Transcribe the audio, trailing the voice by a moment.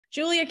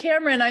Julia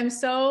Cameron, I'm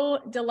so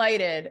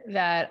delighted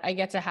that I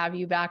get to have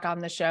you back on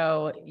the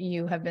show.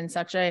 You have been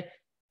such a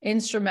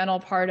instrumental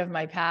part of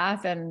my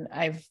path. And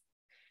I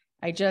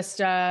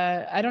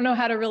don't know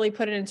how to really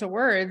put it into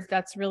words.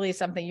 That's really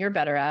something you're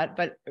better at,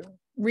 but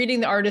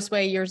reading The Artist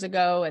Way years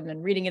ago and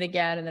then reading it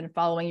again and then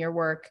following your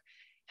work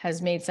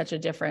has made such a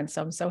difference.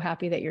 So I'm so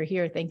happy that you're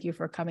here. Thank you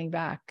for coming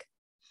back.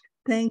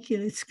 Thank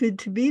you. It's good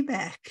to be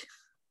back.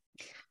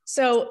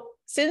 So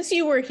since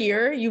you were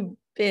here, you've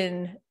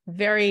been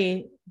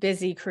very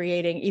busy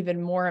creating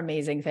even more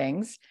amazing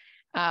things.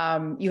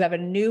 You have a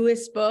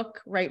newest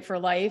book, Write for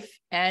Life.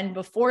 And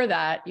before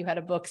that, you had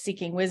a book,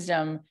 Seeking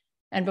Wisdom.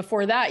 And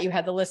before that, you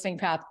had The Listening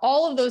Path.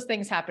 All of those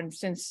things happened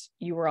since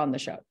you were on the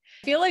show.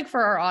 I feel like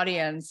for our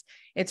audience,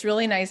 it's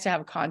really nice to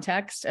have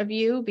context of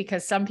you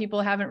because some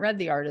people haven't read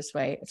The Artist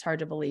Way. It's hard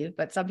to believe,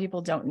 but some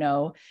people don't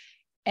know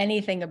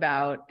anything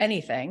about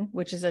anything,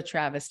 which is a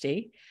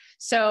travesty.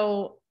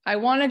 So I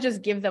want to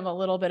just give them a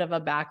little bit of a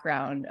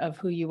background of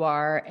who you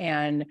are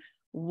and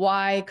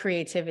why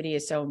creativity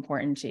is so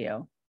important to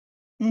you.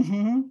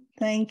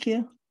 Thank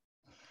you.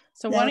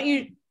 So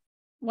why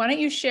don't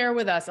you share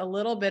with us a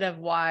little bit of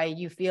why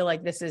you feel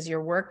like this is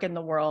your work in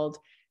the world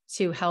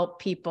to help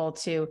people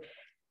to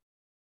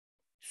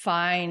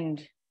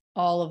find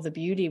all of the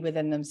beauty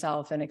within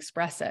themselves and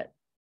express it?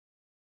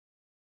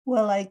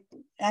 Well, I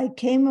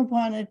came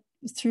upon it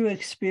through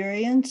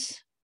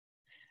experience.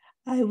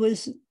 I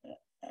was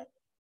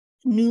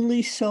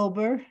newly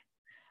sober,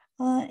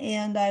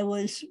 and I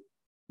was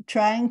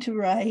trying to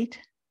write,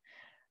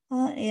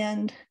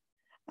 and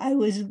I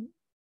was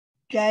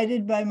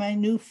guided by my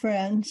new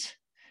friends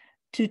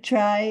to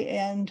try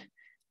and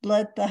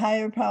let the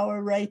higher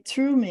power write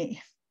through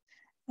me.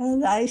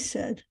 And I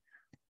said,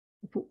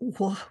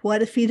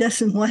 what if he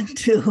doesn't want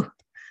to?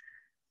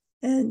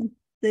 And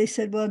they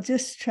said, well,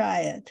 just try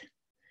it.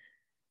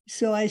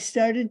 So I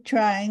started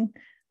trying.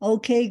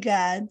 Okay,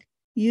 God,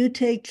 you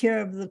take care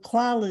of the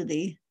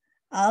quality.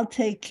 I'll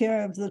take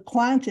care of the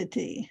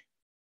quantity.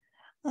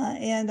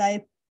 And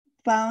I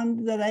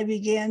found that I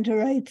began to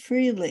write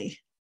freely.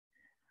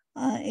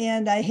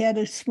 And I had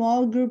a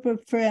small group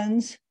of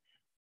friends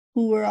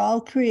who were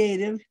all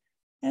creative,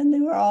 and they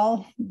were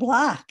all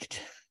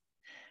blocked.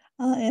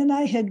 And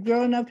I had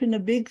grown up in a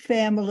big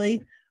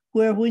family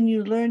where when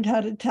you learned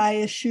how to tie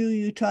a shoe,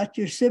 you taught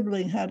your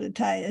sibling how to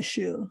tie a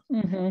shoe.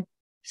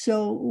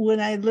 So when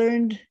I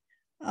learned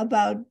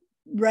about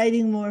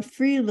writing more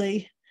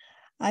freely,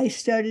 I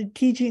started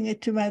teaching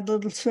it to my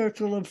little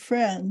circle of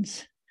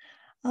friends.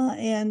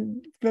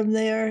 And from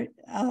there,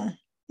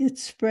 it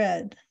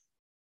spread.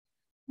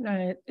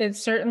 It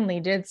certainly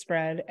did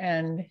spread.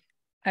 And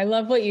I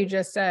love what you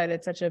just said.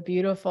 It's such a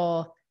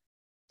beautiful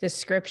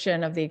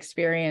description of the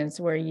experience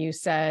where you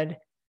said,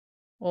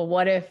 well,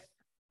 what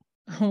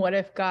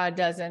if God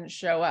doesn't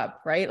show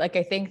up, right? Like,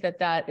 I think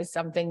that is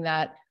something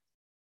that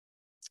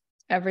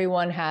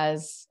everyone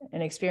has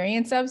an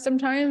experience of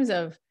sometimes,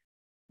 of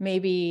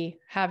maybe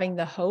having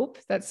the hope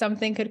that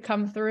something could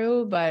come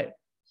through, but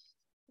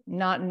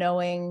not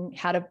knowing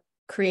how to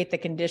create the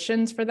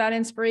conditions for that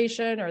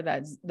inspiration or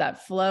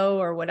that flow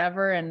or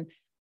whatever. And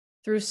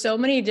through so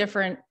many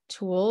different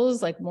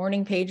tools like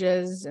morning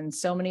pages and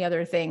so many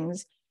other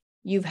things,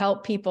 you've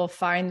helped people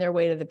find their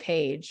way to the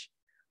page.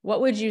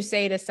 What would you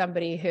say to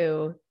somebody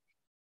who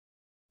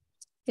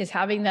is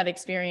having that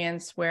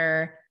experience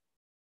where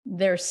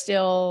they're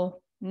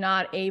still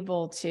not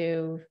able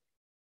to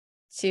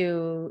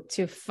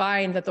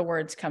find that the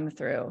words come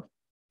through?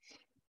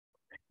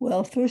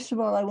 Well, first of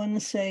all, I want to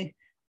say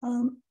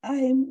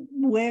I'm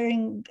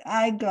wearing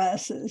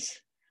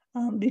eyeglasses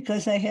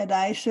because I had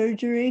eye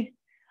surgery.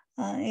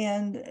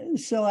 And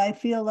so I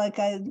feel like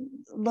I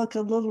look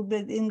a little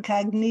bit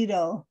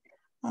incognito.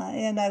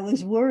 And I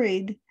was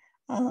worried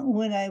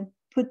when I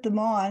put them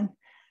on.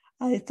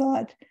 I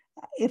thought,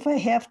 if I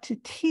have to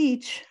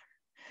teach,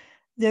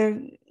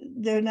 they're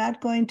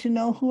not going to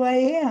know who I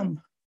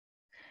am.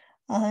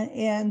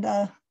 And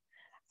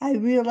I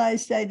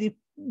realized I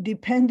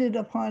depended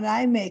upon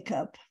eye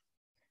makeup.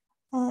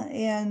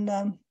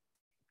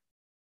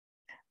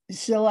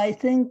 So I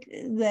think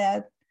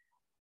that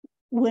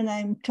when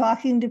I'm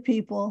talking to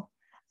people,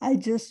 I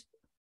just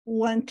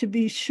want to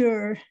be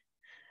sure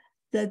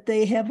that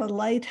they have a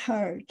light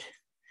heart.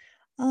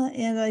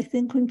 And I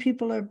think when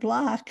people are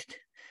blocked,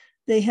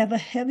 they have a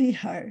heavy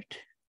heart.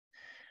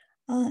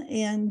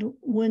 And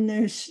when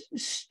they're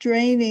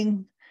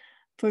straining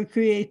for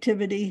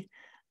creativity,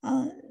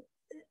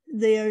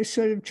 they are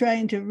sort of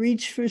trying to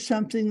reach for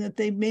something that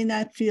they may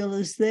not feel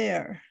is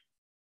there.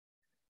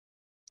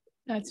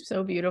 That's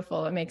so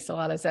beautiful. It makes a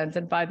lot of sense.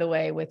 And by the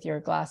way, with your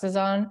glasses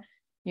on,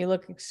 you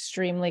look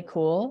extremely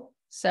cool.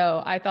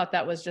 So I thought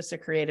that was just a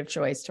creative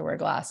choice to wear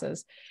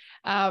glasses.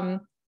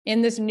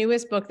 In this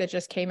newest book that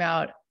just came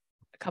out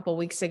a couple of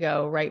weeks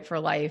ago, Write for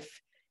Life,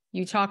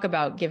 you talk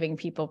about giving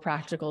people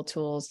practical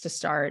tools to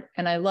start.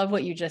 And I love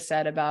what you just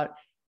said about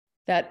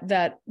that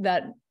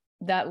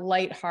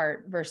light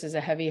heart versus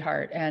a heavy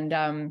heart. And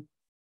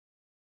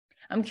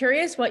I'm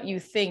curious what you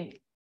think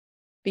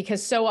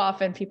because so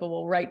often people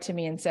will write to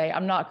me and say,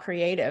 I'm not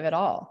creative at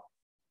all.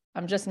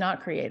 I'm just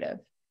not creative.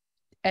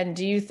 And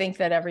do you think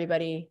that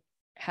everybody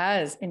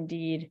has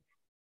indeed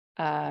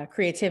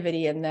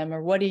creativity in them?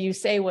 Or what do you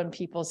say when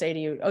people say to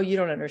you, oh, you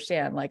don't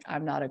understand, like,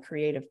 I'm not a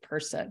creative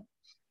person?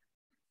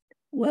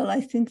 Well,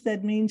 I think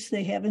that means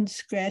they haven't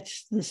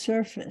scratched the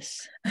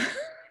surface.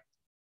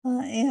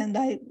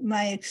 And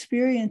my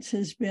experience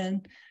has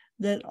been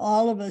that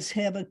all of us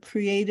have a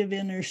creative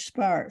inner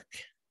spark.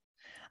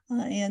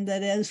 And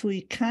that as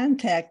we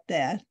contact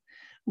that,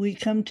 we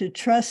come to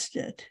trust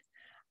it.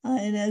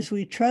 And as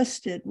we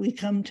trust it, we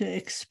come to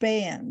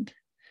expand.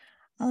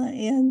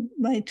 And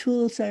my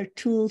tools are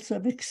tools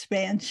of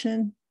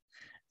expansion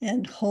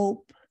and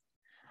hope.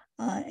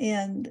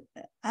 And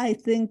I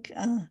think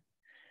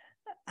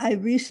I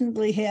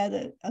recently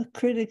had a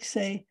critic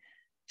say,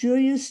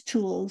 Julia's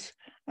tools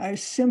are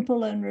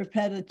simple and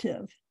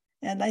repetitive.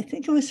 And I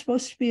think it was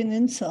supposed to be an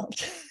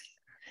insult.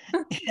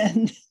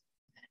 And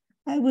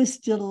I was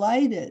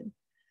delighted.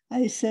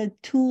 I said,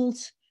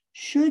 tools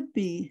should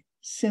be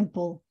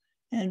simple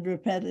and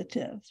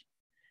repetitive.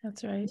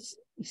 That's right.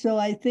 So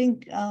I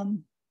think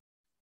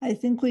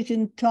we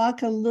can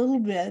talk a little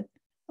bit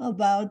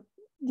about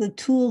the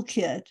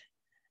toolkit,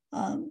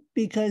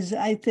 because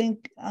I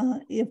think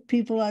if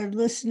people are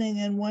listening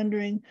and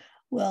wondering,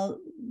 well,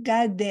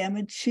 God damn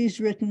it, she's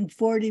written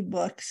 40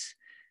 books.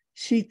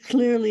 She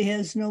clearly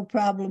has no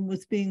problem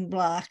with being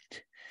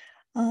blocked.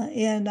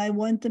 And I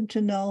want them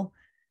to know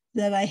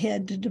that I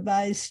had to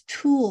devise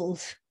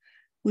tools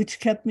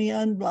which kept me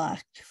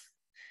unblocked.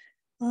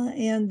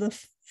 And the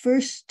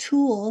first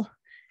tool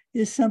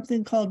is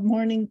something called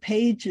morning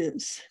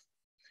pages.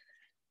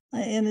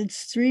 And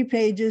it's 3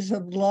 pages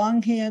of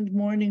longhand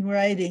morning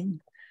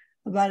writing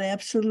about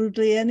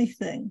absolutely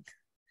anything.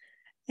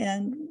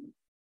 And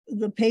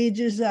the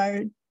pages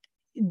are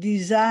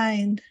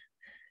designed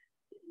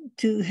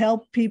to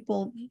help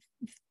people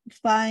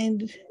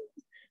find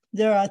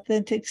their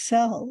authentic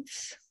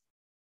selves.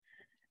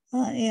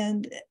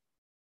 And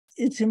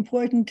it's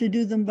important to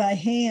do them by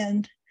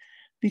hand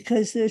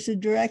because there's a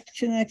direct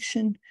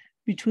connection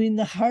between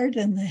the heart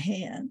and the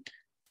hand.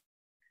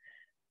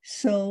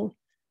 So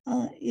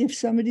if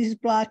somebody's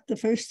blocked, the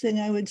first thing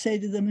I would say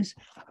to them is,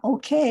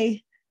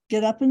 okay,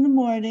 get up in the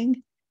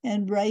morning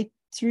and write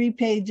 3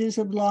 pages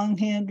of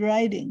longhand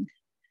writing.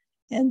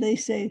 And they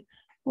say,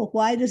 well,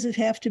 why does it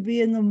have to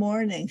be in the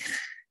morning?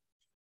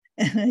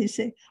 And I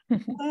say,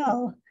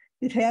 well,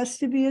 it has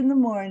to be in the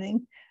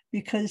morning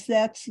because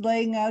that's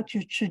laying out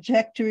your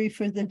trajectory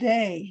for the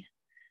day.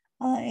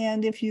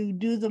 And if you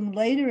do them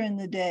later in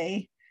the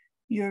day,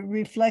 you're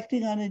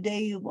reflecting on a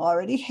day you've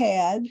already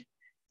had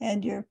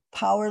and you're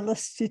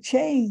powerless to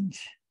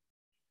change.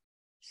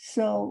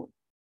 So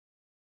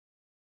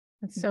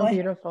it's so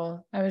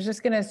beautiful. I was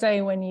just going to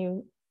say,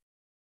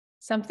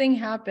 something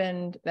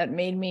happened that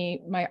made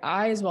my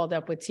eyes welled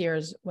up with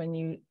tears when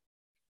you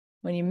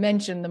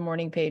mentioned the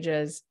morning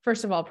pages.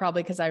 First of all,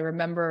 probably because I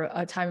remember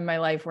a time in my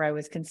life where I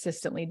was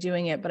consistently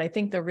doing it. But I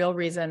think the real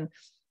reason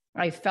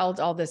I felt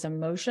all this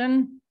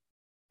emotion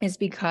is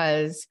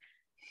because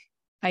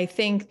I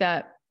think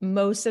that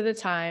most of the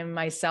time,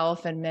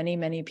 myself and many,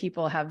 many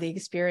people have the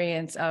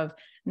experience of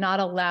not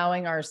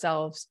allowing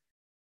ourselves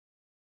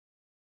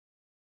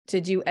to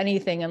do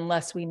anything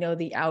unless we know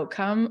the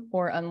outcome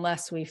or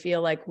unless we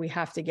feel like we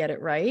have to get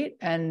it right.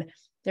 And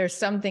there's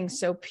something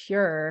so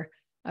pure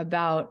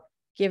about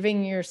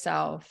giving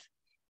yourself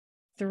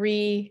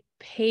 3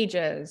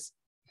 pages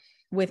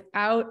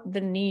without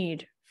the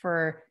need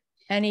for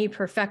any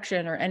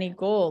perfection or any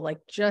goal, like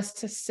just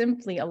to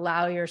simply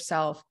allow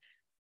yourself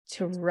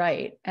to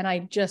write. And I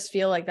just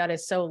feel like that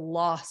is so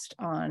lost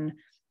on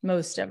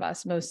most of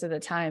us most of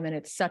the time. And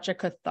it's such a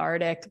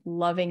cathartic,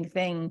 loving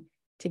thing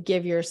to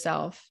give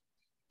yourself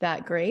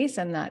that grace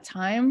and that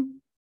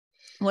time.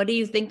 What do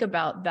you think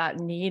about that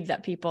need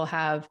that people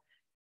have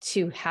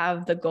to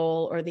have the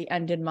goal or the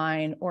end in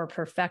mind or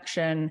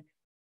perfection?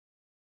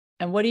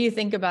 And what do you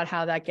think about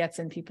how that gets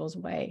in people's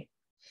way?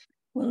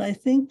 Well, I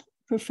think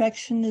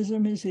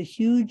perfectionism is a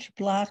huge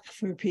block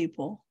for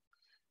people.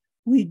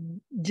 We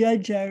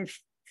judge our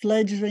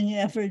fledgling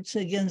efforts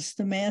against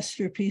the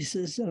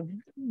masterpieces of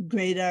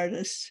great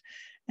artists.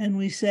 And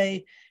we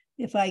say,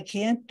 if I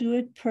can't do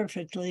it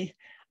perfectly,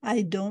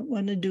 I don't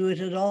want to do it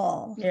at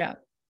all. Yeah.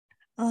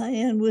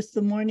 And with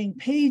the morning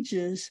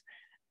pages,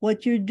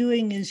 what you're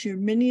doing is you're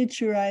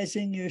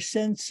miniaturizing your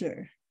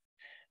censor.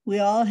 We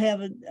all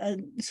have a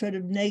sort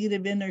of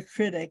negative inner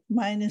critic.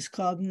 Mine is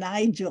called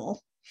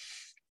Nigel.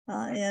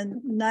 And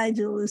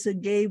Nigel is a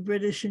gay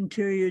British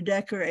interior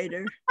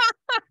decorator.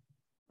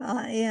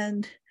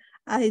 And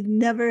I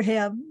never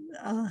have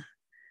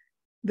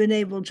been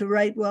able to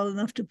write well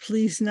enough to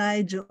please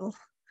Nigel.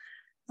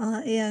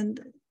 And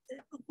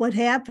what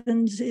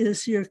happens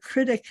is your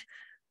critic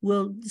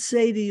will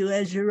say to you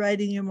as you're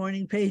writing your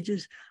morning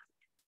pages,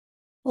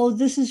 oh,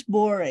 this is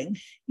boring.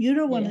 You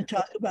don't want to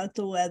talk about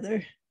the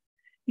weather.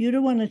 You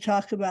don't want to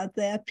talk about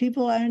that.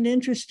 People aren't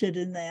interested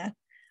in that.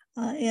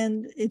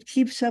 And it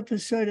keeps up a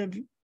sort of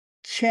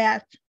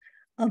chat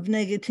of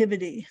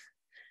negativity.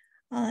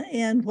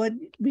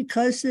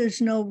 Because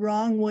there's no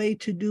wrong way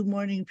to do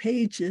morning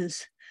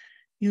pages,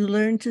 you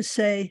learn to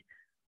say,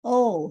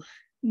 oh,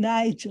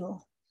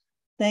 Nigel,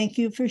 thank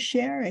you for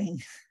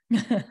sharing.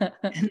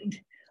 And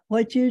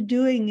what you're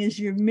doing is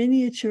you're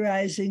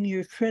miniaturizing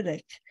your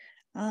critic.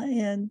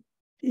 And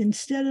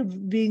instead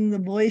of being the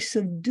voice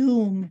of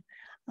doom,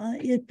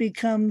 it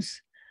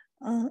becomes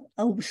a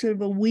sort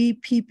of a wee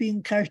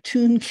peeping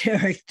cartoon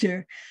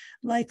character,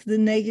 like the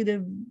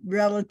negative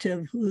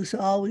relative who's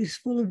always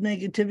full of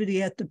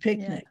negativity at the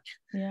picnic.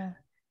 Yeah.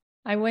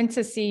 I went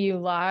to see you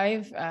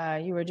live.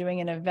 You were doing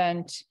an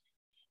event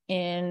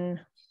in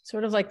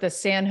sort of like the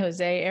San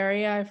Jose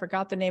area. I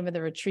forgot the name of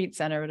the retreat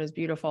center. It was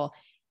beautiful.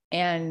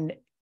 And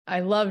I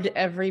loved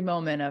every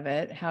moment of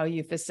it. How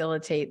you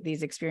facilitate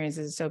these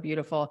experiences is so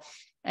beautiful.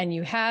 And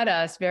you had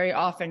us very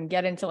often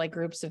get into like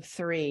groups of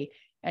 3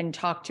 and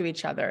talk to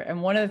each other.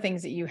 And one of the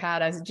things that you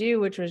had us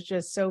do, which was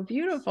just so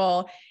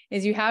beautiful,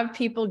 is you have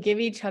people give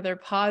each other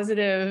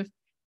positive,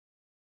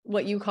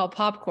 what you call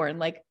popcorn,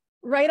 like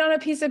write on a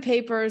piece of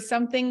paper,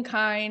 something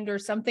kind or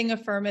something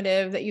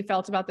affirmative that you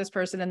felt about this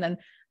person, and then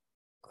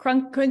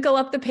crinkle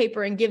up the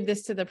paper and give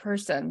this to the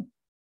person.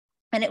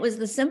 And it was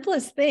the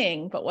simplest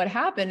thing. But what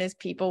happened is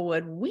people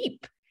would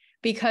weep,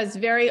 because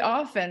very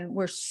often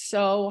we're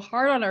so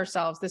hard on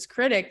ourselves. This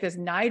critic, this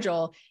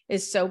Nigel,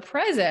 is so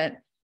present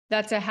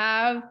that to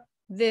have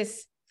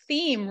this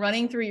theme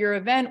running through your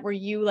event where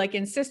you like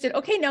insisted,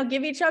 okay, now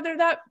give each other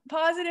that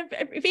positive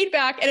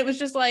feedback. And it was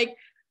just like,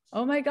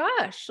 oh my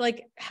gosh,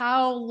 like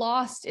how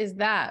lost is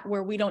that,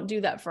 where we don't do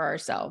that for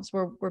ourselves,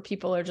 where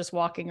people are just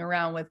walking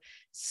around with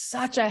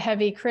such a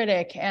heavy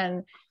critic.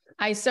 And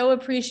I so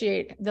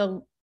appreciate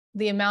the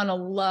amount of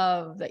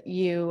love that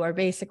you are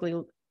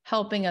basically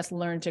helping us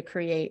learn to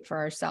create for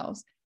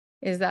ourselves,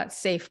 is that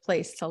safe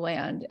place to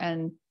land.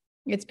 And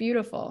it's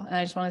beautiful. And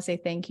I just want to say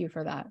thank you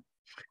for that.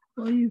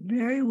 Well, you're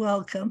very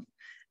welcome.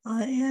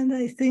 And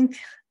I think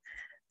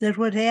that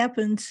what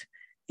happens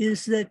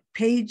is that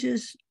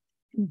pages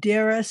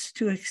dare us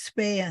to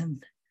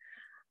expand.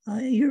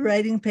 You're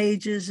writing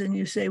pages and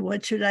you say,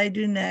 what should I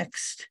do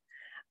next?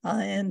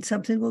 And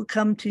something will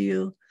come to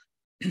you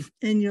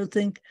and you'll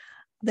think,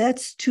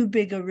 that's too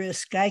big a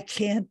risk. I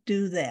can't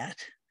do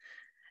that.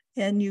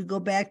 And you go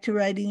back to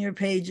writing your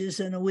pages,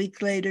 and a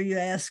week later you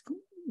ask,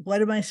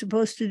 what am I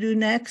supposed to do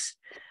next?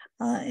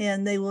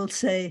 And they will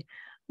say,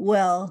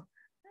 well,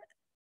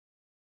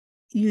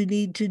 you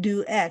need to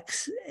do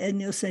X. And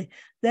you'll say,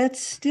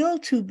 that's still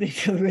too big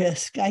a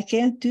risk. I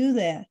can't do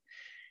that.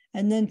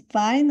 And then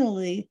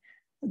finally,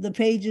 the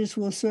pages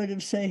will sort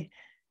of say,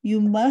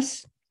 you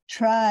must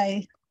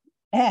try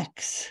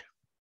X.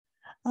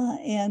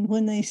 And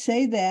when they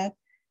say that,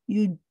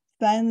 you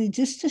finally,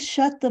 just to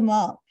shut them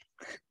up,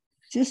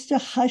 just to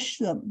hush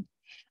them,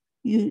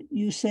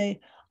 you say,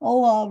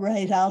 oh, all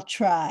right, I'll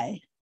try.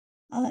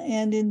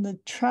 And in the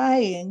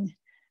trying,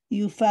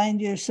 you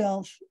find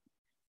yourself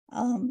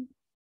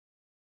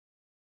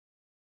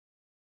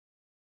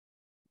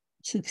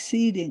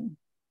succeeding.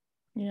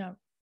 Yeah.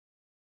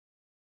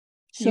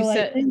 So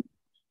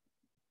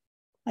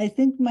I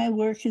think my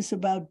work is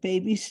about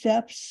baby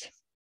steps.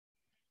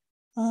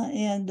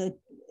 And that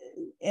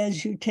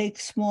as you take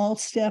small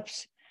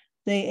steps,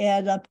 they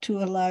add up to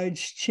a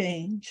large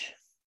change.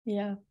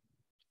 Yeah.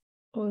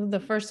 Well, the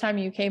first time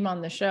you came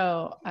on the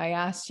show, I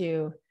asked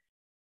you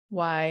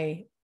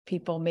why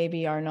people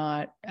maybe are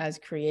not as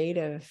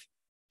creative.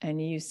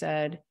 And you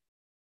said,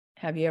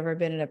 have you ever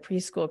been in a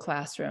preschool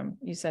classroom?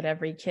 You said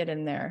every kid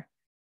in there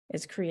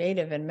is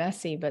creative and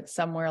messy, but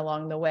somewhere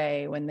along the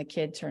way, when the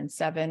kid turns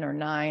 7 or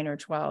 9 or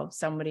 12,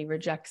 somebody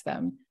rejects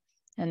them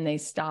and they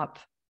stop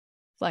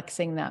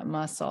flexing that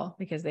muscle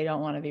because they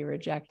don't want to be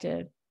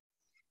rejected.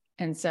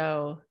 And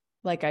so,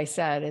 like I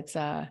said, it's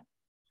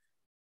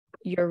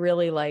you're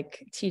really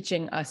like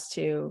teaching us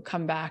to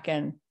come back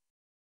and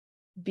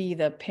be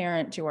the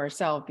parent to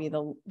ourselves, be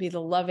the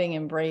loving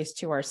embrace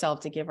to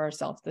ourselves, to give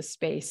ourselves the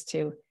space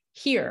to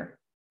hear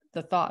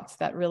the thoughts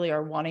that really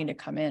are wanting to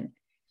come in.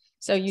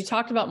 So you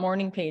talked about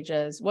morning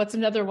pages. What's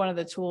another one of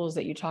the tools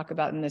that you talk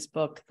about in this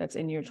book that's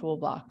in your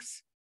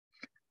toolbox?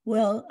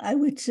 Well, I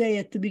would say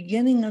at the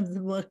beginning of the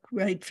book,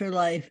 Write for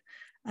Life,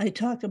 I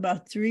talk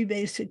about 3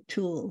 basic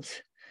tools.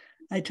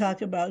 I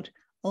talk about,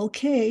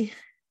 okay,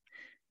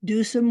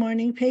 do some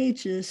morning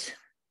pages.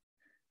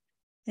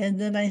 And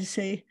then I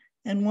say,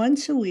 and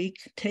once a week,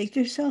 take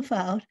yourself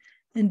out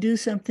and do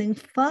something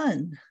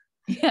fun.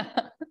 Yeah.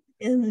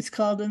 And it's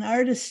called an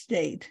artist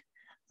date.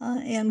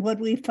 And what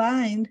we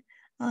find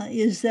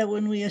is that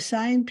when we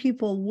assign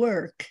people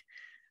work,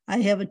 I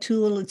have a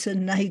tool, it's a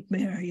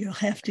nightmare. You'll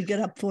have to get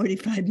up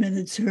 45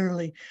 minutes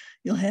early.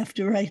 You'll have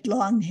to write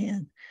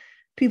longhand.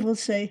 People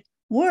say,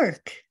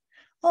 work.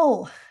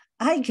 Oh,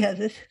 I get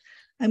it.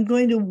 I'm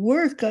going to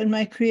work on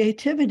my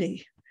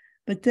creativity.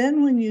 But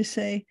then when you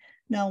say,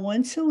 now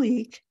once a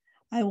week,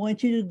 I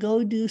want you to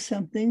go do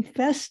something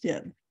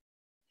festive,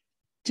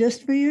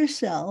 just for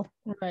yourself,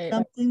 Right.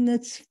 Something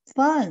that's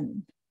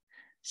fun,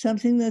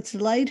 something that's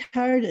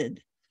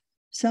lighthearted,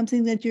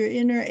 something that your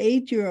inner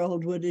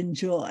 8-year-old would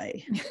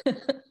enjoy.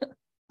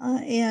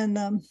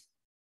 And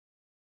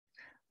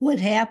what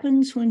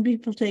happens when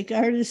people take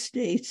artist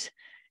states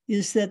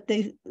is that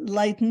they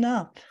lighten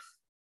up.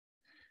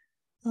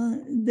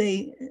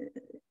 They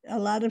a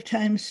lot of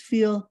times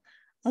feel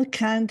a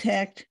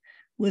contact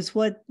with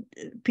what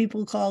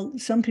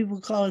some people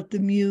call it the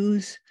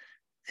muse,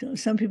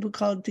 some people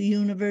call it the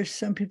universe,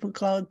 some people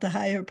call it the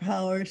higher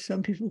power,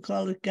 some people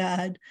call it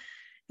God.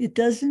 It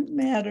doesn't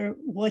matter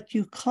what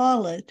you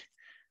call it.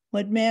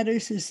 What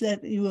matters is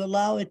that you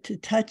allow it to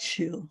touch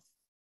you.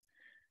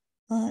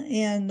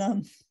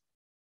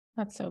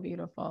 That's so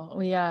beautiful.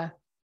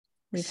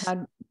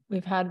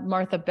 We've had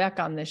Martha Beck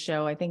on this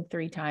show, I think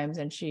 3 times,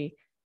 and she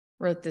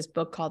wrote this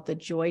book called The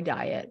Joy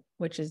Diet,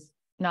 which is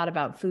not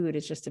about food.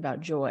 It's just about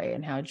joy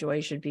and how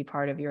joy should be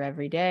part of your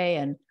everyday.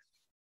 And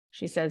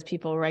she says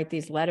people write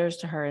these letters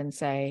to her and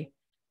say,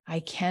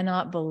 I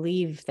cannot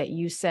believe that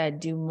you said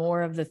do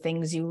more of the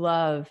things you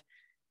love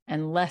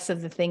and less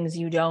of the things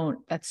you don't.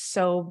 That's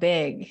so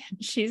big.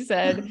 She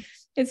said,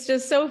 it's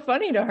just so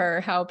funny to her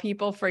how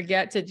people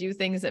forget to do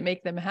things that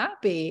make them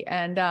happy.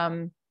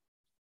 And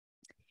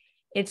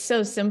it's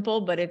so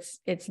simple, but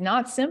it's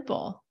not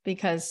simple,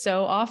 because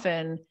so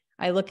often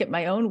I look at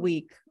my own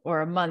week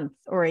or a month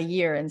or a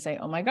year and say,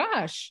 oh my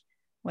gosh,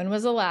 when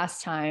was the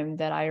last time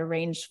that I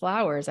arranged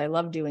flowers? I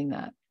love doing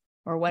that.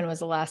 Or when was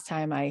the last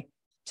time I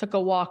took a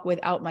walk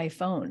without my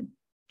phone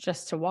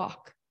just to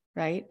walk,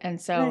 right? And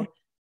so right.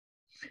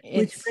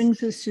 Which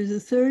brings us to the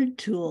third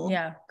tool.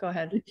 Yeah, go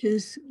ahead. Which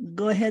is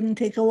go ahead and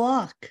take a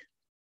walk.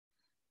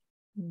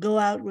 Go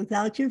out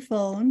without your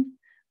phone,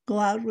 go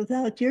out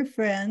without your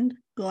friend,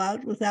 go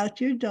out without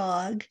your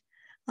dog,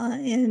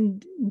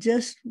 and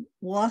just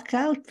walk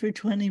out for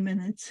 20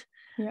 minutes.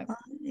 Yep.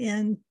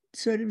 And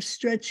sort of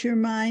stretch your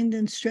mind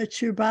and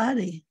stretch your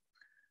body.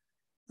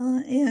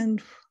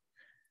 And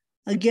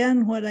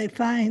again, what I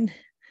find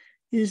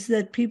is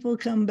that people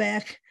come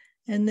back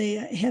and they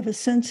have a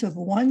sense of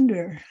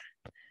wonder.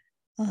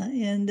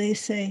 And they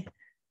say,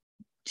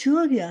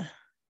 Julia,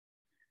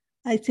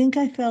 I think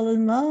I fell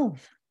in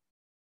love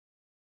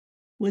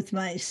with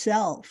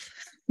myself.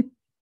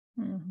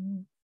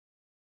 Mm-hmm.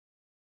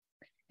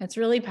 It's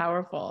really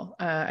powerful.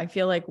 I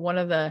feel like one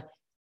of the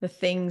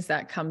things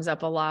that comes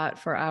up a lot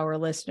for our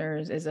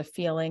listeners is a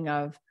feeling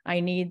of, I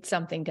need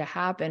something to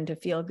happen to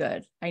feel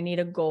good. I need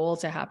a goal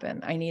to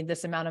happen. I need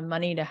this amount of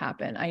money to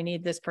happen. I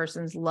need this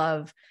person's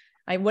love.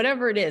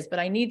 Whatever it is, but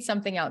I need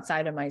something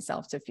outside of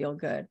myself to feel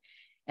good.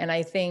 And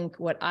I think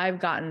what I've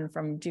gotten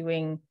from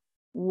doing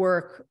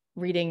work,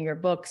 reading your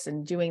books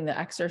and doing the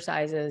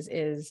exercises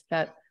is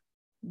that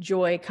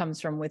joy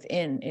comes from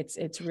within.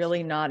 It's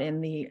really not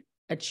in the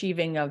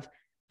achieving of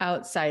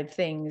outside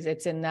things.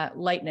 It's in that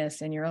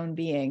lightness in your own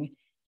being.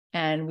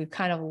 And we've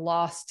kind of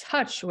lost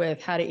touch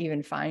with how to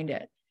even find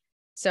it.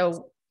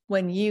 So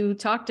when you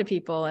talk to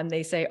people and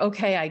they say,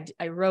 okay,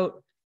 I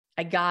wrote,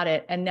 I got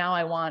it, and now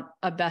I want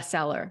a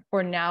bestseller,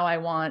 or now I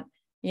want,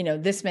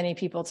 this many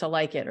people to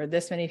like it, or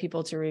this many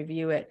people to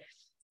review it.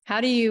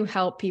 How do you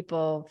help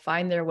people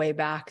find their way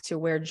back to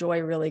where joy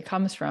really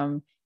comes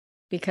from?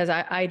 Because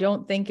I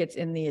don't think it's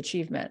in the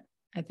achievement.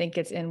 I think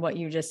it's in what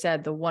you just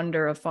said, the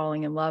wonder of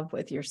falling in love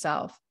with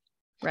yourself,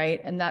 right?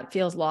 And that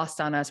feels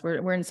lost on us.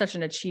 We're in such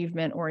an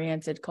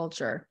achievement-oriented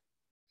culture.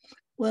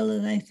 Well,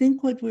 and I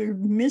think what we're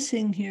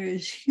missing here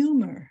is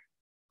humor.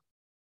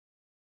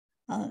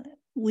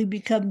 We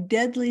become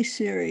deadly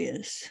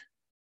serious.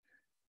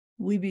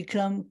 We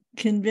become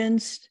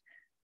convinced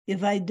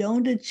if I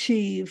don't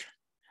achieve,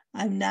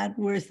 I'm not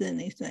worth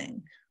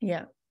anything.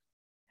 Yeah.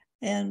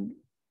 And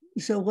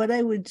so what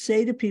I would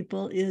say to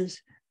people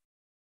is,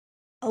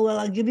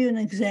 I'll give you an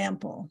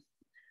example.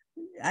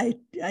 I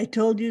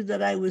told you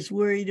that I was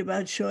worried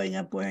about showing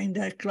up wearing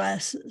dark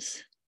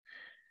glasses.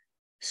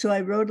 So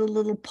I wrote a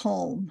little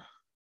poem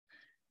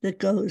that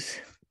goes,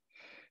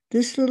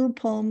 this little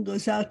poem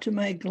goes out to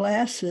my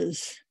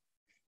glasses,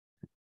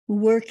 who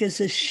work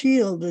as a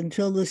shield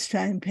until this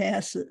time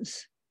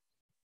passes.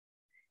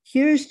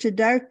 Here's to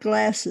dark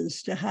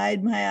glasses to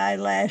hide my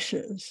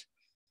eyelashes.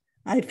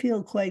 I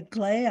feel quite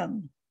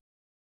glam.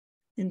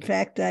 In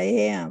fact, I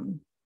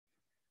am.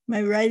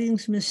 My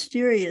writing's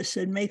mysterious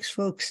and makes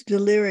folks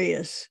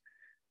delirious.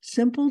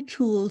 Simple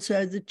tools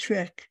are the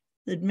trick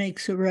that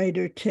makes a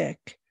writer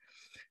tick.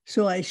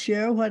 So I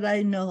share what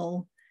I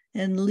know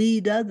and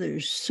lead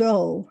others.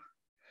 So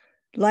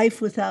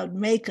life without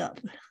makeup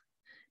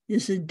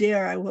is a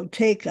dare I will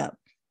take up.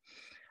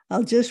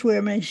 I'll just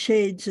wear my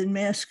shades and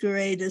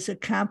masquerade as a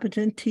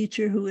competent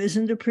teacher who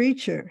isn't a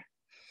preacher.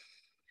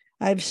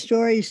 I've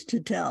stories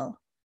to tell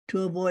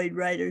to avoid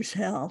writer's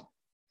hell.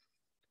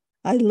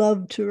 I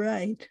love to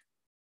write,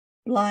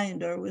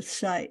 blind or with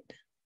sight.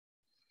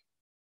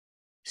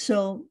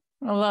 So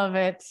I love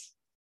it.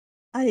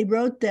 I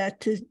wrote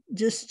that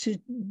just to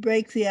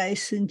break the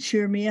ice and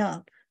cheer me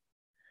up.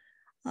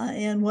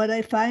 And what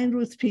I find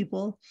with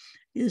people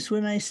is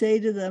when I say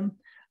to them,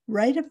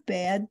 write a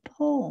bad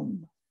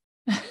poem.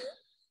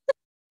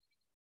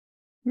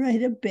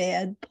 Write a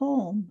bad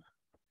poem.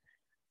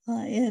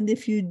 And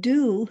if you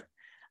do,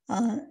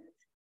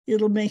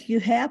 it'll make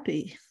you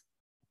happy.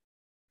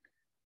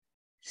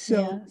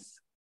 So yes.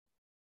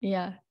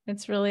 Yeah,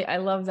 it's really, I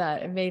love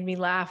that. It made me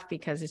laugh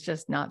because it's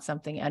just not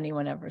something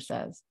anyone ever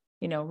says,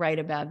 write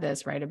about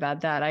this, write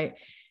about that.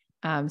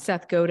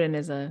 Seth Godin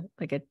is a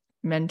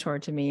mentor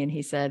to me. And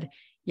he said,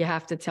 you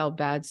have to tell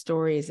bad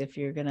stories if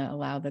you're going to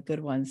allow the good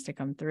ones to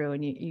come through.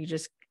 And you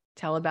just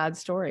tell a bad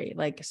story,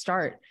 like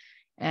start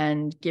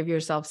and give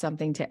yourself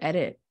something to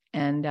edit.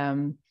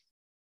 And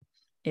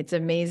it's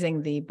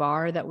amazing the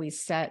bar that we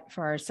set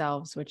for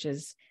ourselves, which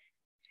is,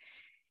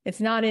 it's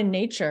not in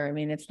nature. I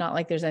mean, it's not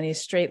like there's any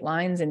straight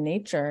lines in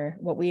nature.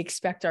 What we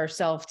expect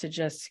ourselves to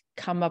just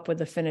come up with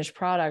a finished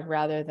product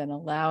rather than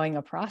allowing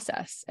a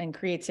process. And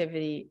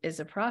creativity is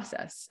a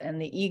process.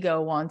 And the ego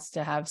wants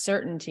to have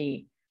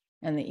certainty.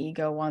 And the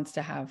ego wants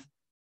to have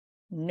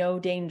no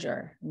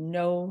danger,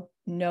 no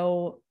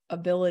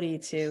ability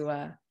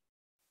to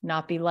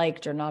not be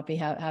liked or not be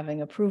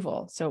having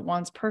approval. So it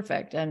wants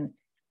perfect. And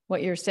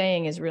what you're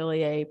saying is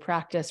really a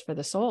practice for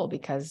the soul,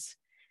 because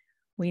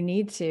we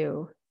need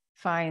to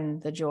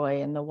find the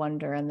joy and the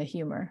wonder and the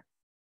humor.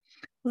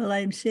 Well,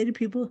 I say to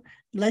people,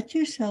 let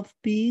yourself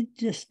be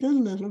just a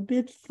little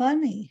bit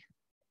funny.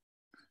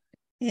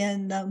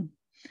 And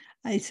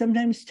I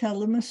sometimes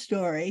tell them a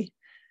story,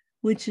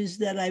 which is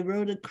that I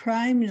wrote a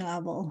crime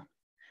novel.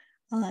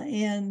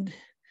 And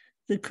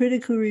the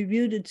critic who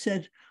reviewed it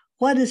said,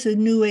 what is a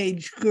new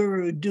age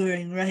guru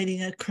doing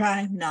writing a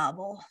crime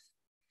novel?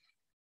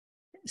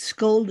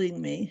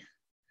 Scolding me.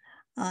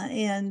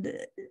 And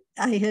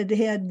I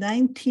had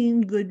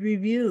 19 good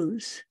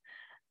reviews.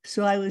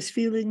 So I was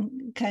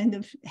feeling kind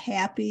of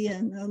happy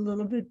and a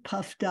little bit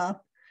puffed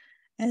up.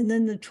 And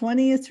then the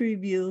 20th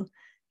review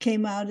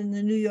came out in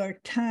the New York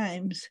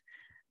Times.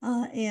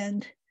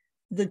 And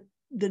the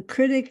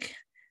critic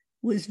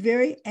was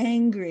very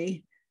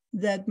angry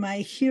that my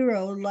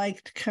hero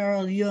liked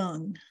Carl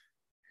Jung.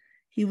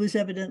 He was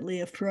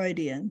evidently a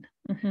Freudian.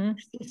 Mm-hmm.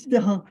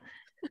 So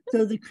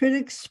the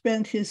critic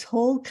spent his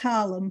whole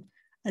column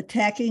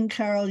attacking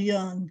Carl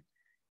Jung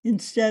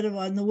instead of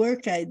on the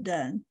work I'd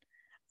done.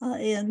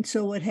 And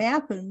so what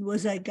happened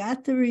was I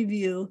got the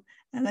review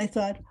and I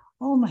thought,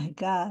 oh my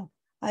God,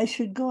 I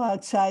should go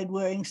outside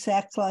wearing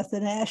sackcloth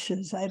and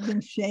ashes. I've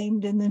been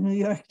shamed in the New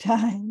York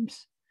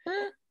Times.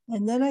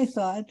 And then I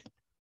thought,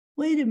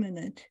 wait a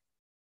minute,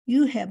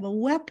 you have a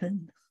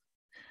weapon.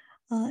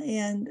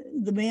 And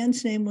the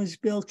man's name was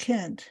Bill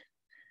Kent.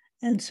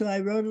 And so I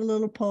wrote a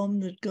little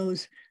poem that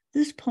goes,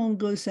 this poem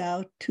goes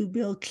out to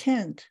Bill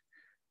Kent,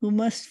 who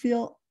must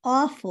feel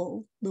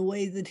awful the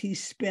way that he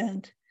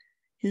spent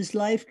his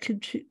life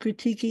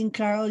critiquing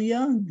Carl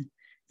Jung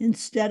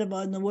instead of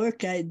on the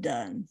work I'd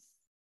done.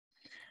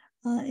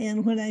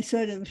 And when I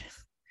sort of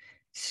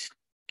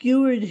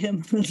skewered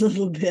him a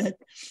little bit,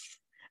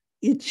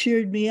 it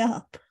cheered me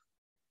up.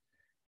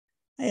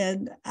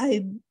 And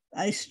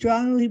I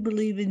strongly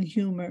believe in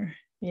humor.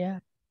 Yeah.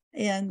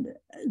 And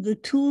the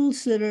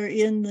tools that are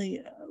in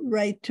the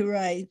Right to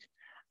Write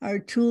are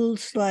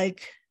tools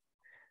like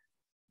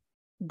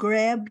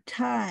grab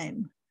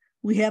time.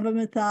 We have a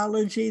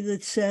mythology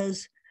that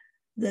says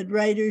that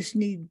writers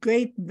need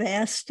great,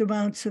 vast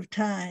amounts of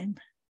time.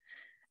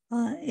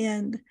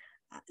 And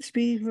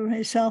speaking for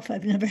myself,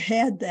 I've never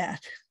had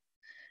that.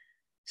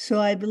 So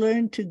I've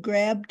learned to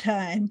grab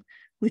time,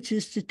 which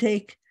is to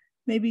take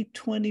maybe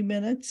 20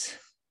 minutes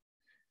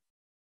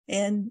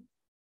and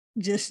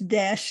just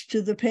dash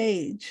to the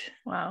page.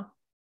 Wow.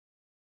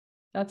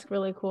 That's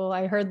really cool.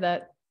 I heard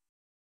that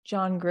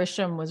John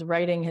Grisham was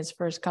writing his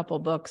first couple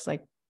books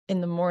like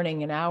in the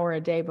morning, an hour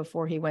a day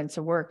before he went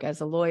to work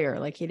as a lawyer.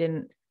 Like he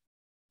didn't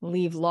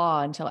leave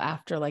law until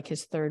after like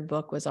his third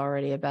book was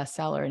already a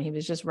bestseller, and he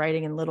was just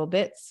writing in little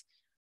bits.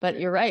 But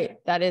you're right.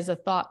 That is a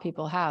thought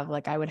people have.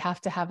 Like I would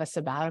have to have a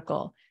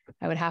sabbatical.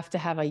 I would have to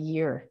have a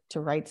year to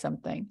write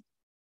something.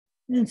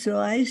 And so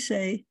I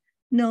say,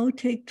 no,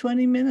 take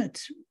 20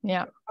 minutes.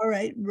 Yeah. All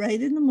right,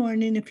 write in the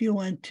morning if you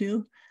want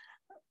to,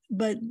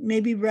 but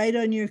maybe write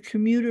on your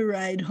commuter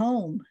ride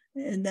home.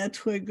 And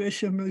that's where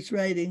Grisham was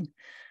writing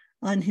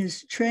on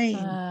his train,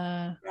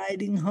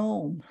 riding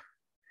home.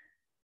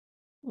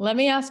 Let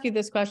me ask you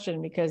this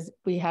question, because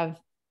we have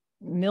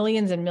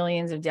millions and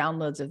millions of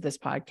downloads of this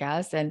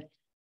podcast. And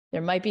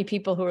there might be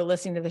people who are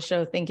listening to the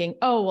show thinking,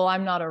 oh, well,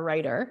 I'm not a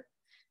writer.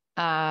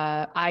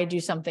 I do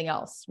something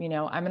else.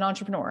 I'm an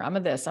entrepreneur. I'm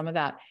a this, I'm a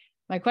that.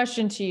 My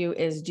question to you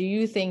is, do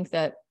you think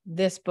that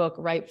this book,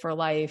 Write for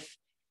Life,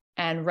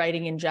 and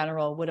writing in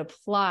general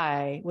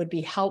would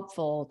be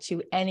helpful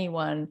to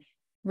anyone,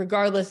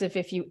 regardless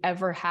if you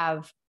ever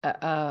have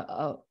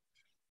an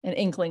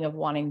inkling of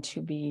wanting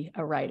to be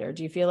a writer?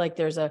 Do you feel like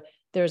there's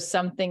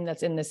something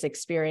that's in this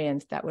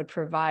experience that would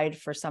provide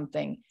for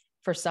something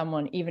for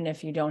someone, even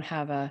if you don't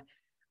have a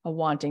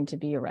wanting to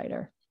be a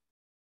writer?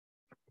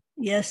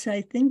 Yes,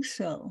 I think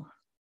so.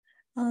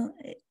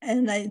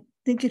 And I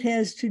think it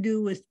has to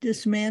do with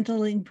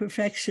dismantling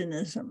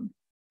perfectionism.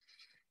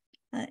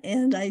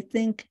 And I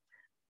think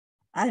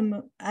I'm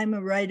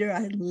a writer.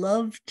 I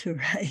love to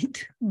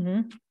write.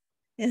 Mm-hmm.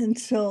 And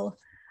so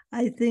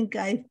I think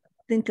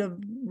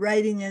of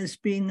writing as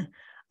being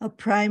a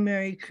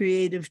primary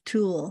creative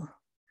tool.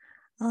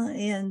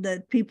 and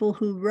that people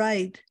who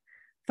write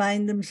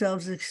find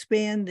themselves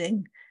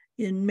expanding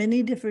in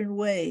many different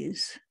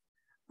ways,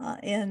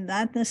 and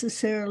not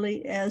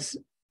necessarily as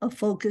a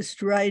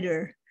focused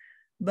writer,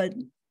 but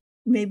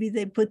maybe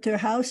they put their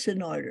house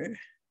in order.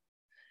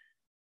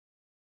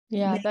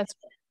 Yeah,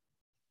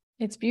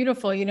 it's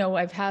beautiful. You know,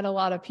 I've had a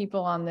lot of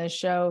people on this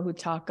show who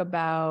talk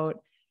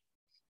about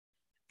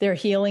their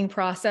healing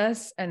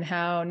process and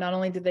how not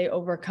only did they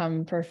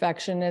overcome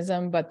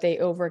perfectionism, but they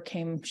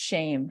overcame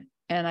shame.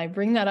 And I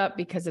bring that up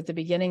because at the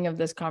beginning of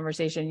this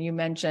conversation, you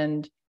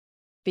mentioned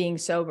being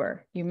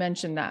sober. You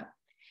mentioned that.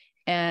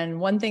 And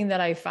one thing that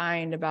I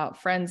find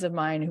about friends of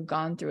mine who've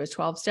gone through a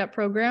 12-step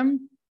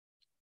program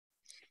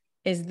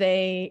is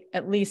they,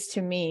 at least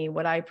to me,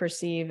 what I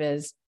perceive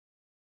is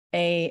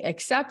a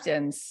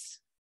acceptance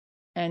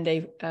and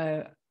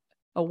a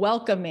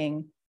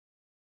welcoming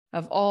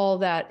of all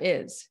that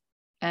is.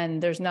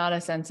 And there's not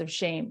a sense of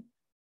shame.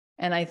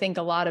 And I think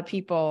a lot of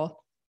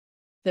people,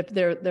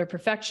 their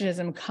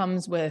perfectionism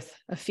comes with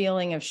a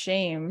feeling of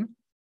shame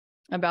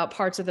about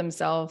parts of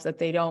themselves that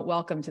they don't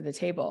welcome to the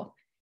table.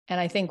 And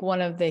I think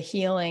one of the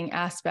healing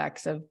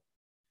aspects of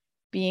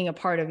being a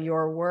part of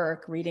your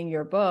work, reading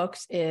your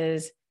books,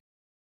 is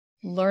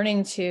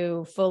learning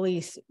to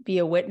fully be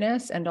a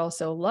witness and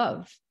also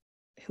love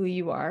who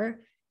you are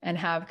and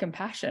have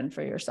compassion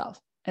for yourself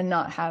and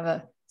not have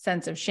a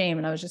sense of shame.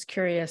 And I was just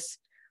curious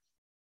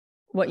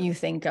what you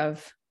think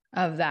of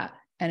that.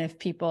 And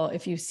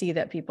if you see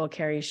that people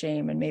carry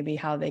shame and maybe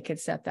how they could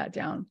set that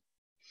down.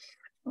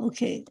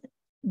 Okay,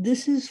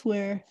 this is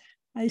where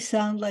I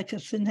sound like a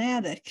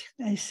fanatic.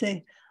 I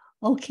say,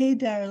 okay,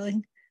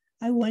 darling,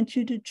 I want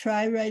you to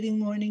try writing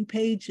morning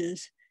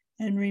pages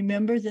and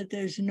remember that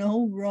there's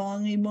no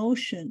wrong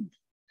emotion.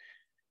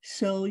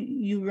 So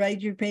you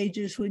write your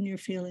pages when you're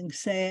feeling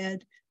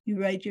sad. You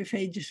write your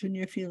pages when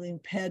you're feeling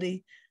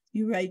petty.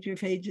 You write your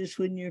pages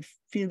when you're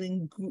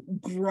feeling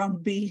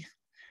grumpy.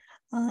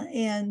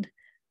 And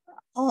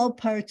all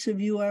parts of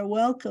you are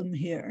welcome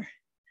here.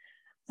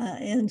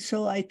 And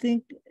so I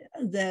think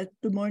that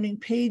the morning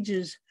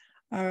pages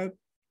are a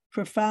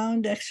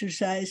profound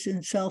exercise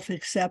in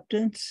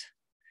self-acceptance.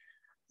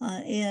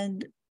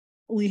 And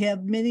we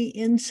have many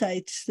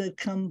insights that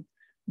come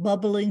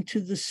bubbling to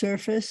the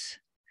surface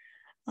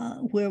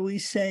where we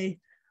say,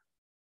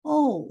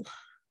 oh,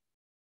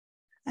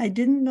 I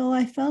didn't know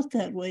I felt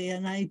that way,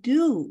 and I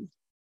do.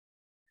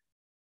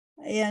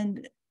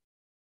 And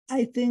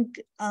I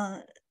think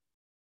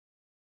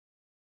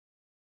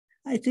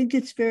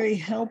it's very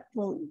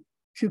helpful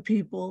to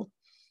people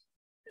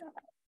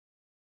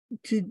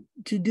to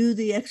do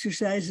the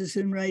exercises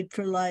in Write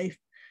for Life,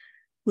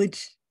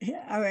 which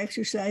are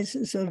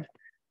exercises of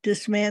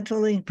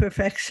dismantling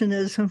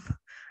perfectionism,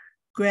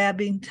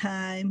 grabbing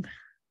time,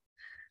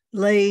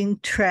 laying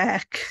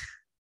track,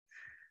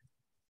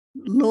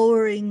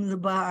 lowering the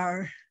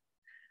bar.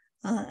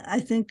 I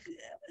think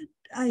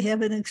I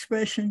have an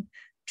expression,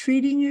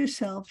 treating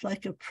yourself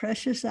like a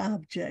precious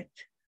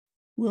object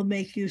will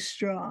make you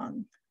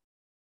strong.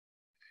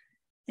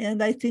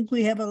 And I think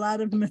we have a lot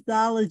of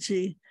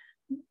mythology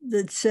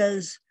that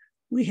says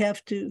we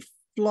have to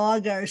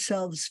flog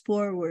ourselves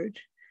forward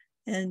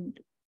and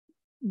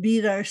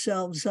beat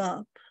ourselves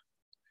up.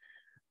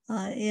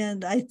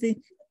 And I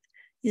think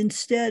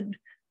instead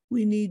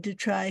we need to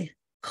try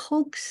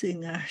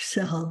coaxing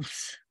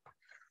ourselves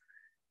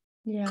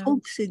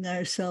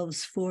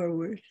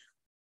forward.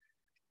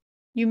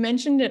 You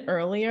mentioned it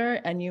earlier,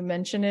 and you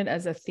mentioned it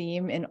as a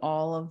theme in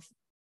all of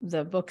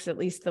the books, at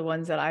least the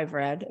ones that I've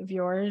read of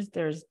yours.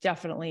 There's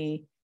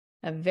definitely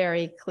a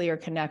very clear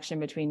connection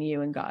between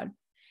you and God.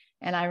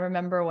 And I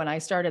remember when I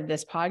started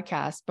this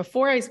podcast,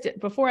 before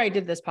I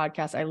did this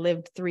podcast, I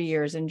lived 3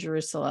 years in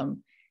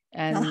Jerusalem,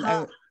 and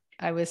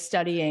I was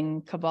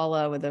studying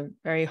Kabbalah with a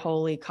very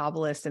holy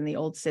Kabbalist in the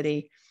old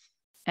city.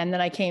 And then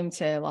I came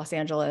to Los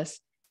Angeles,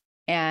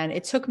 and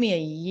it took me a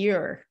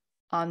year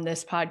on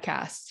this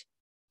podcast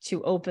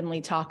to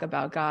openly talk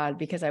about God,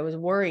 because I was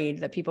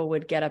worried that people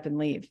would get up and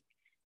leave,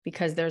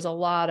 because there's a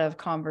lot of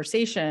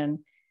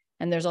conversation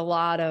and there's a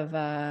lot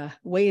of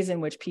ways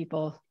in which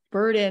people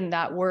burden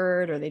that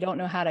word, or they don't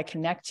know how to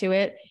connect to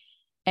it.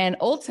 And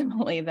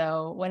ultimately,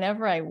 though,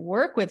 whenever I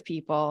work with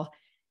people,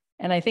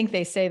 and I think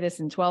they say this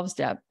in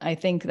 12-step, I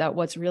think that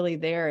what's really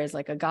there is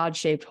like a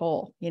God-shaped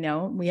hole. You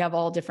know, we have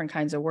all different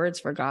kinds of words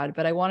for God,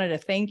 but I wanted to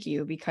thank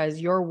you because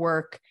your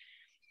work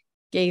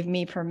gave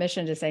me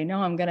permission to say,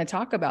 no, I'm going to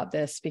talk about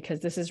this, because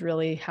this is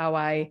really how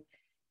I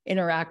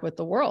interact with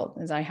the world,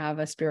 as I have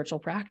a spiritual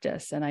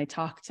practice and I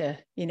talk to,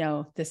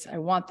 this, I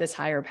want this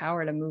higher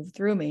power to move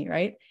through me.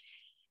 Right.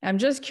 I'm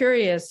just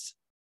curious.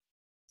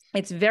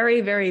 It's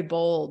very, very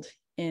bold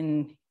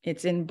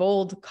it's in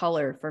bold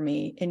color for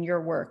me in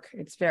your work.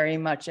 It's very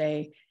much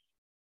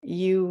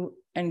you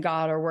and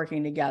God are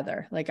working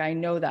together. Like, I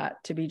know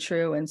that to be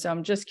true. And so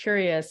I'm just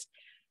curious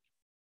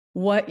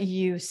what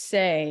you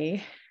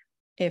say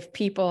if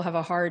people have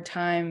a hard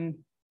time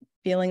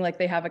feeling like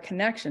they have a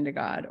connection to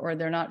God, or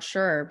they're not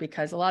sure,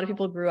 because a lot of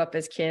people grew up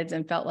as kids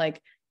and felt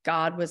like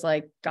God was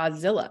like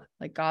Godzilla,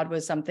 like God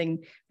was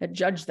something that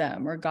judged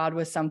them, or God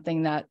was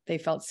something that they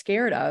felt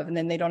scared of, and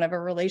then they don't have a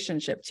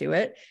relationship to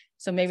it.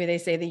 So maybe they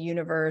say the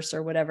universe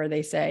or whatever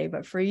they say.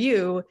 But for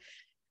you,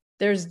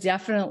 there's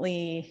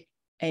definitely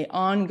an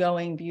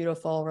ongoing,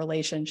 beautiful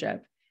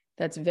relationship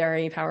that's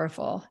very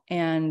powerful.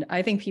 And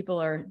I think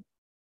people are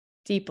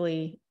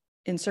deeply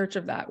in search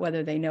of that,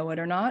 whether they know it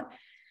or not.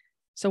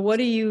 So what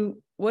do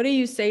you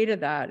say to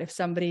that if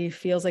somebody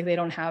feels like they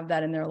don't have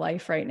that in their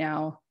life right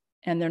now,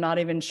 and they're not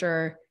even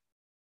sure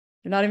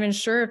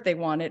if they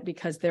want it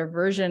because their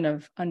version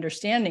of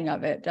understanding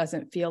of it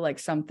doesn't feel like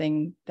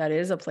something that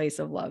is a place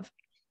of love?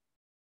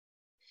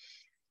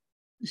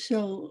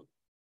 So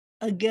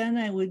again,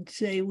 I would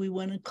say we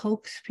want to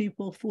coax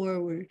people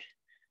forward.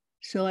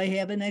 So I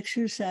have an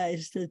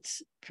exercise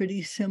that's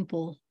pretty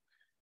simple,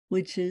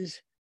 which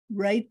is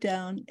write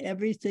down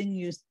everything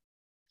you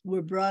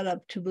were brought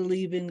up to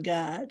believe in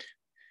God.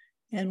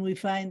 And we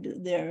find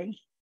there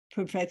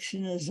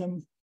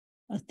perfectionism,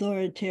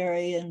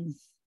 authoritarian,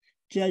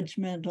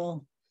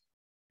 judgmental,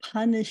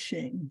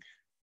 punishing,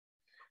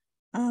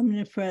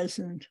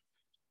 omnipresent,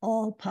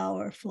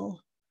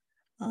 all-powerful.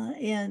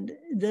 And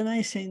then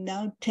I say,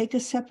 now take a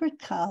separate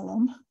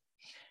column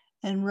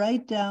and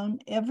write down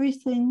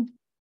everything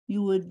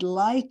you would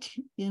like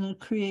in a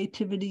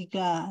creativity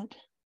God.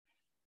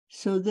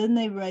 So then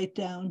they write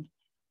down,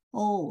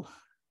 oh,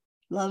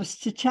 loves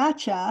to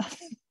cha-cha.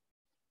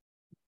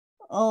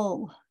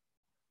 Oh,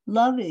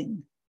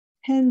 loving,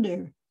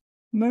 tender,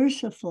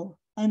 merciful,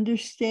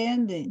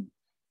 understanding,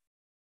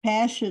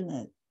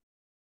 passionate.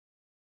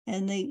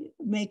 And they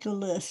make a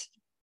list.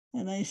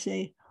 And I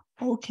say,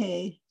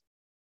 okay,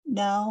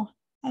 now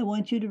I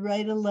want you to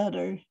write a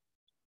letter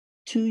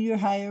to your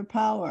higher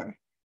power,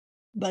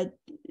 but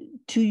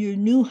to your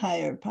new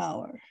higher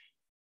power.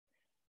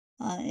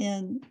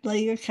 And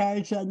lay your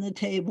cards on the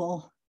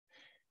table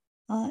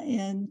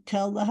and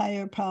tell the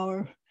higher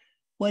power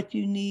what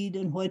you need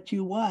and what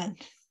you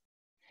want.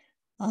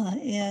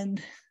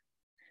 And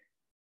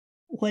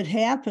what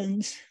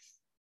happens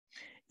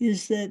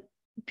is that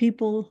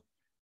people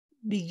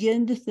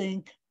begin to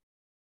think,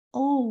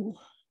 oh,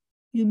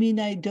 you mean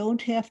I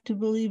don't have to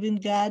believe in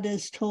God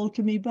as told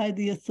to me by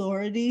the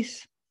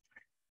authorities?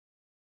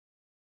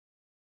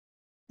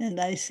 And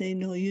I say,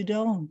 no, you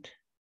don't.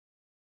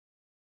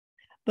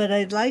 But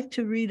I'd like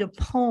to read a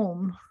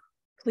poem.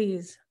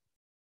 Please.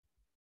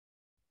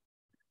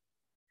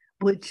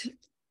 Which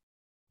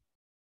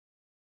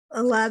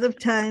a lot of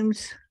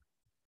times,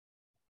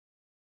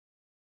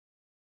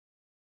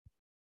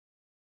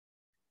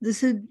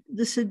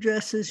 this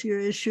addresses your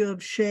issue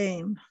of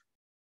shame.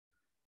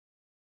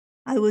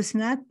 I was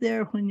not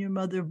there when your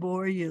mother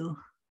bore you.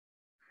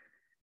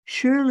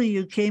 Surely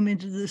you came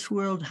into this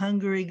world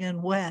hungering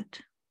and wet.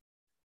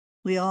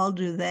 We all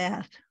do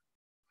that.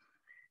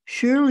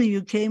 Surely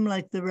you came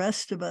like the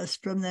rest of us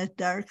from that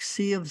dark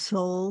sea of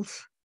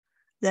souls,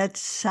 that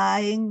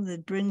sighing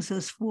that brings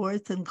us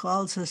forth and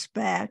calls us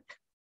back.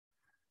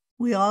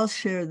 We all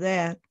share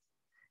that.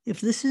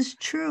 If this is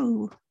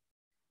true,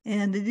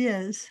 and it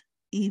is,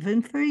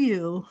 even for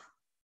you,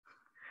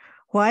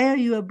 why are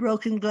you a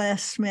broken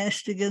glass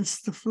smashed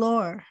against the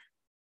floor?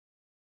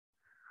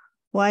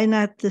 Why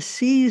not the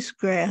sea's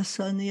grass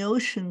on the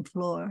ocean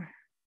floor?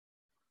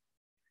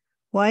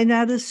 Why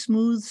not a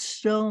smooth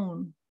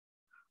stone,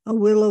 a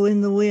willow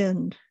in the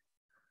wind?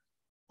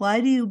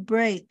 Why do you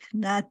break,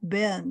 not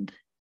bend?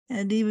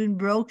 And even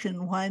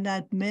broken, why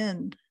not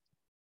mend?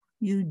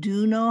 You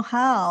do know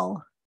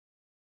how.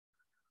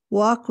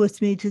 Walk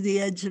with me to the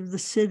edge of the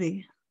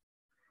city.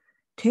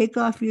 Take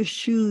off your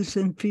shoes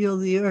and feel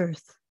the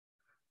earth.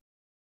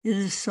 It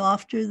is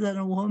softer than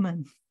a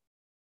woman.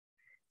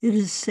 It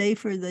is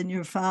safer than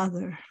your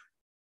father.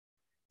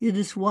 It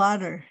is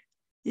water.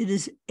 It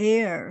is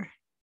air.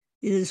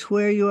 It is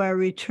where you are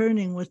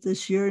returning with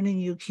this yearning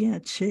you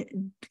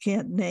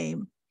can't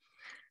name.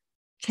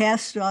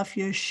 Cast off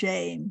your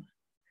shame.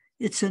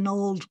 It's an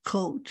old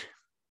coat.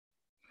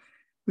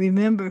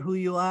 Remember who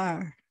you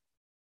are.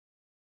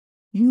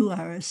 You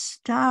are a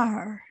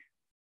star,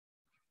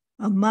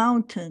 a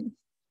mountain,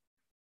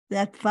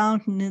 that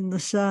fountain in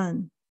the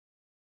sun.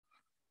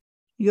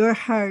 Your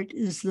heart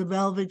is the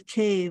velvet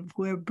cave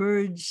where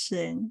birds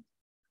sing.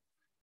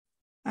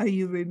 Are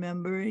you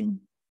remembering?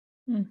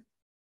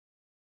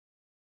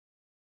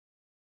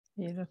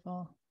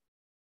 Beautiful.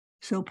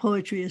 So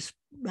poetry is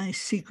my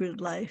secret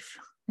life.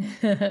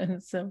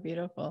 So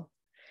beautiful.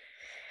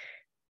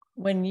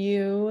 When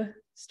you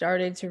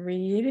started to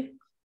read,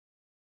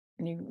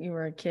 and you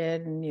were a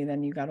kid, and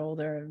then you got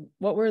older,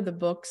 what were the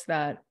books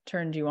that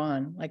turned you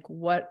on? Like,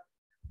 what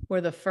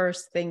were the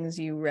first things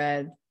you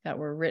read that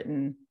were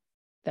written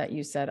that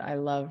you said,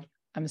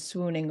 I'm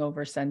swooning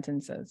over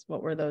sentences?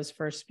 What were those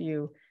first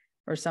few,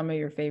 or some of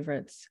your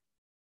favorites?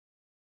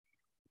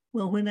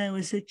 Well, when I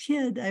was a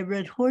kid, I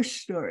read horse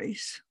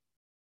stories.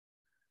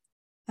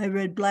 I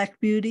read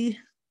Black Beauty.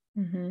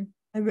 Mm-hmm.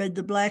 I read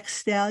The Black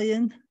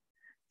Stallion.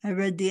 I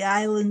read the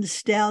Island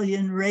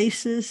Stallion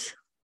races.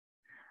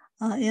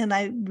 And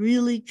I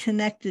really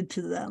connected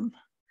to them.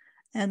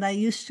 And I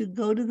used to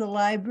go to the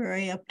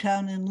library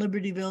uptown in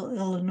Libertyville,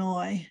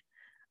 Illinois,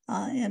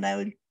 and I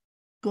would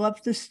go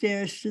up the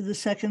stairs to the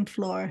second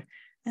floor,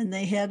 and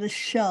they had a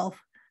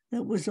shelf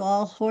that was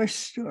all horse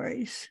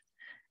stories.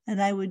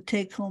 And I would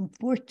take home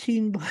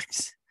 14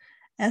 books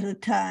at a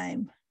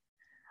time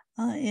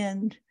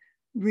and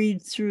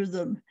read through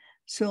them.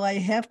 So I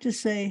have to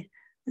say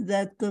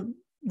that the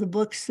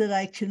books that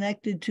I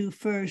connected to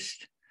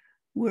first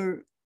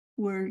were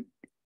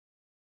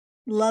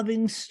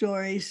loving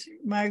stories: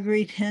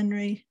 Marguerite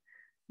Henry,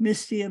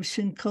 Misty of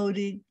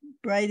Chincoteague,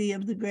 Bridie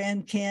of the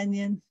Grand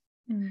Canyon.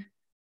 Mm.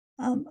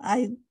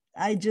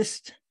 I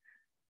just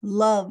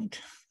loved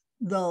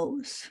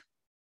those.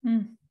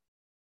 Mm.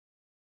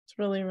 It's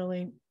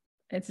really,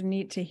 it's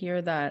neat to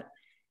hear that.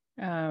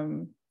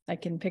 I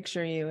can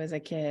picture you as a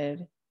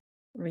kid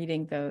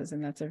reading those,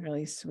 and that's a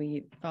really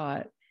sweet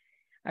thought.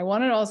 I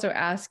wanted to also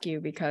ask you,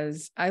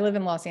 because I live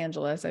in Los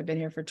Angeles. I've been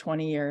here for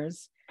 20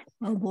 years.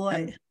 Oh boy.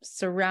 I'm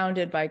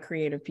surrounded by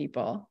creative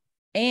people.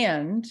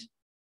 And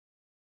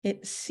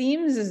it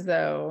seems as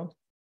though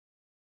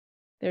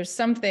there's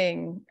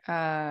something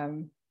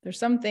hard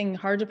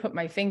to put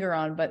my finger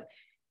on, but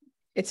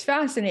it's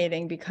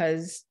fascinating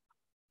because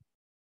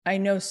I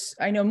know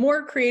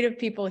more creative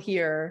people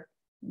here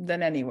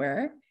than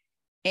anywhere.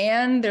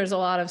 And there's a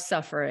lot of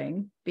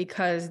suffering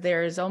because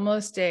there's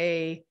almost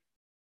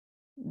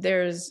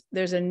there's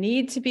a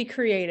need to be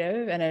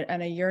creative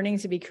and a yearning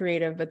to be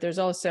creative, but there's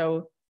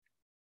also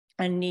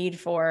a need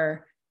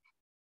for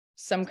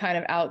some kind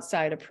of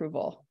outside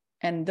approval.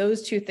 And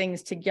those two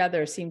things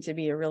together seem to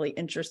be a really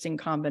interesting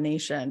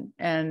combination.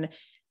 And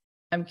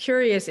I'm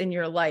curious, in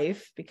your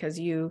life, because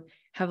you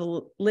have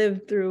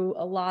lived through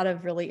a lot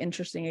of really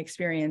interesting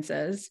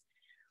experiences,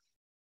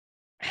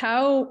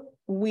 how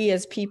we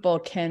as people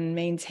can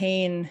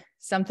maintain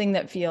something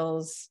that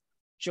feels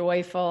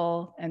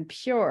joyful and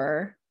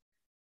pure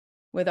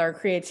with our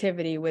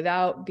creativity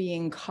without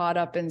being caught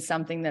up in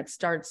something that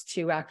starts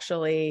to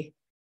actually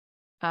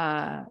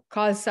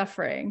cause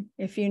suffering,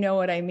 if you know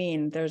what I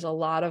mean. There's a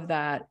lot of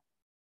that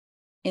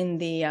in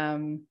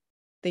the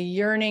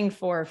yearning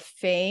for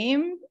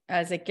fame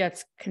as it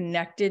gets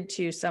connected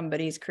to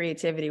somebody's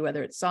creativity,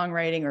 whether it's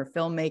songwriting or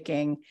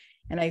filmmaking.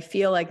 And I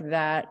feel like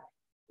that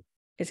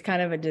is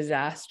kind of a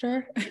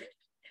disaster.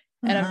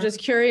 And I'm just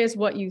curious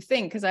what you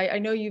think, because I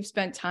know you've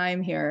spent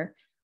time here.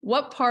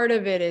 What part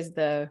of it is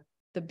the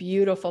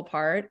beautiful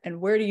part, and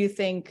where do you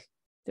think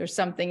there's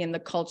something in the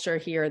culture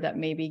here that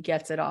maybe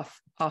gets it off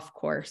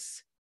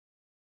course?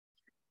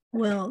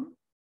 Well,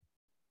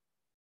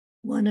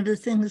 one of the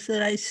things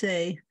that I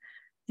say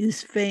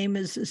is fame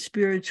is a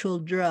spiritual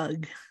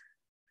drug,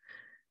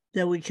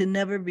 that we can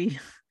never be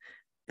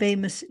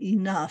famous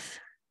enough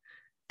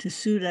to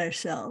suit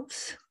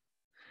ourselves.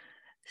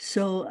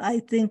 So I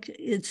think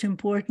it's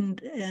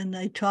important, and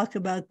I talk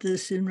about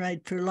this in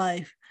Write for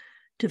Life,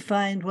 to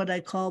find what I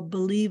call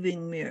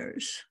believing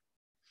mirrors.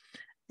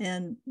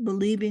 And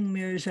believing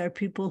mirrors are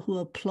people who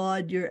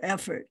applaud your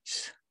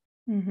efforts.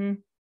 Mm-hmm.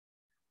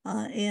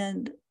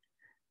 And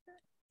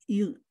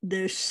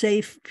they're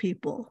safe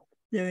people.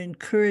 They're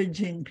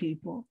encouraging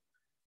people.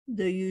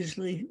 They're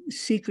usually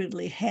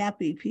secretly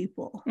happy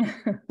people.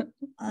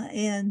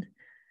 And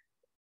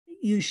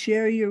you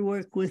share your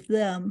work with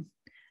them,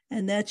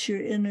 and that's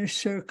your inner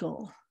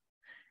circle.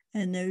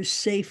 And there's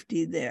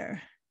safety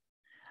there.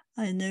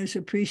 And there's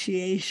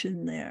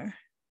appreciation there.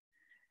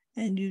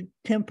 And you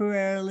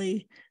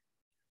temporarily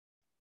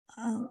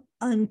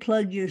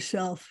unplug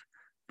yourself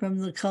from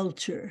the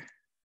culture.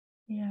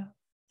 Yeah.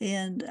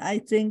 And I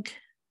think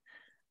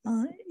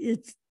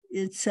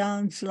it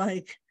sounds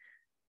like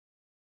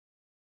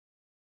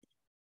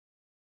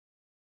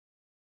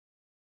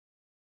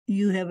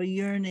you have a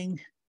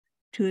yearning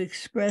to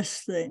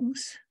express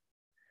things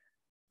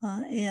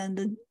and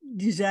a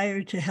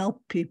desire to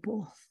help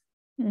people.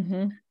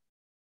 Mm-hmm.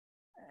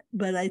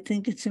 But I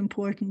think it's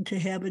important to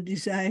have a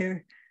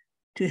desire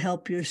to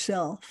help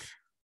yourself.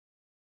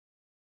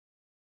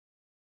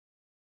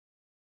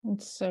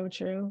 It's so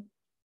true.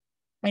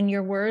 And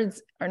your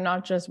words are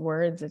not just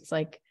words. It's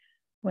like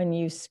when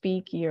you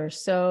speak, you're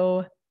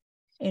so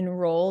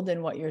enrolled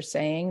in what you're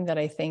saying that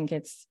I think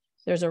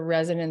there's a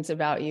resonance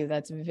about you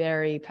that's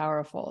very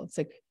powerful. It's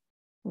like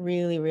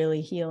really,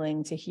 really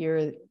healing to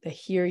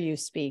hear you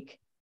speak,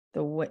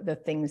 the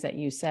things that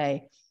you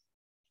say.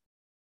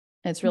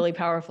 It's really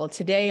powerful.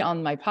 Today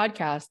on my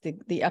podcast,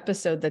 the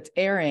episode that's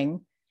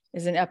airing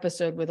is an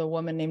episode with a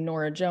woman named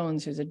Nora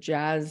Jones, who's a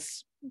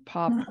jazz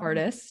pop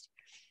artist.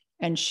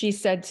 And she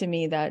said to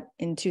me that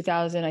in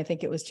 2000, I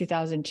think it was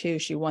 2002,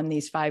 she won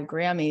these 5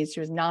 Grammys. She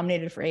was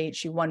nominated for 8.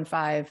 She won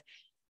 5.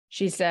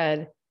 She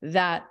said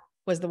that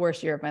was the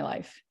worst year of my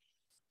life,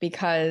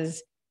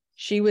 because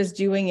she was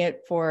doing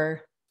it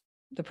for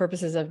the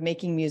purposes of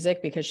making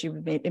music, because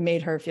it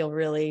made her feel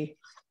really,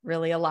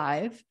 really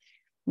alive.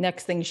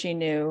 Next thing she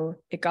knew,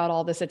 it got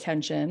all this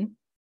attention.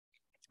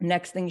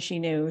 Next thing she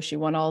knew, she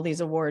won all these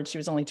awards. She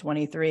was only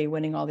 23,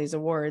 winning all these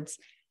awards.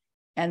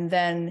 And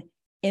then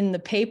in the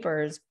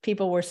papers,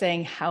 people were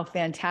saying how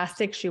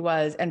fantastic she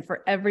was. And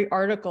for every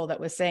article that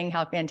was saying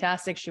how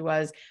fantastic she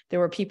was, there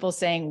were people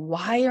saying,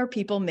 why are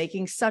people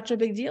making such a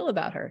big deal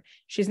about her?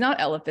 She's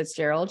not Ella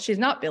Fitzgerald. She's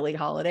not Billie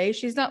Holiday.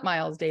 She's not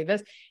Miles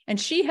Davis. And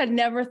she had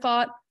never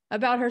thought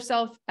about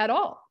herself at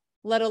all,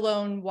 let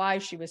alone why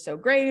she was so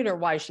great or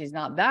why she's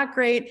not that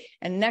great.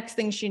 And next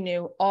thing she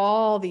knew,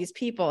 all these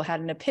people had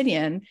an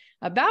opinion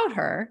about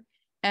her.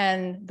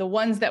 And the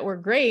ones that were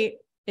great,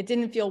 it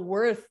didn't feel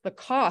worth the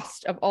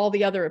cost of all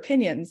the other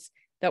opinions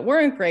that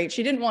weren't great.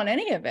 She didn't want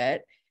any of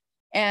it.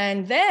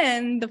 And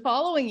then the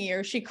following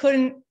year, she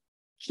couldn't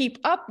keep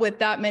up with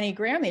that many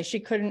Grammys. She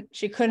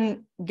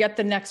couldn't get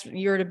the next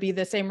year to be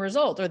the same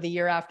result or the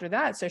year after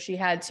that. So she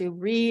had to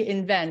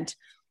reinvent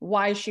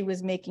why she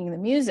was making the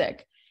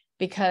music,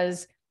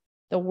 because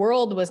the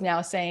world was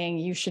now saying,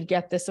 you should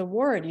get this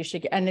award. You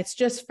should, and it's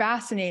just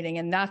fascinating.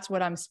 And that's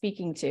what I'm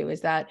speaking to,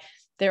 is that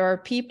there are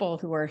people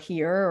who are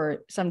here,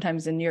 or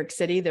sometimes in New York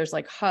City, there's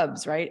like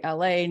hubs, right?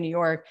 LA, New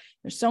York,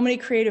 there's so many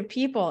creative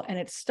people, and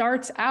it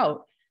starts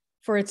out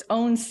for its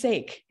own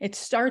sake. It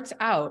starts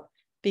out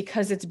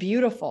because it's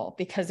beautiful,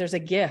 because there's a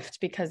gift,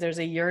 because there's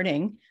a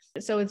yearning.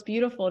 So it's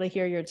beautiful to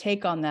hear your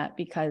take on that,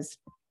 because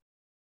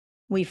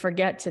we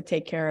forget to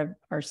take care of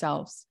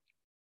ourselves,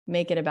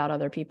 make it about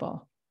other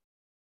people.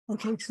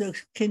 Okay, so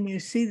can you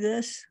see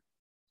this?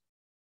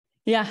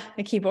 Yeah,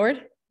 a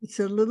keyboard. It's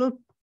a little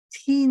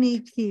teeny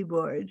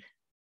keyboard,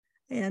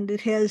 and it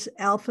has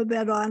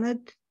alphabet on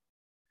it.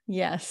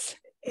 Yes.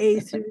 A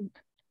through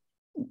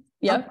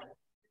Yep.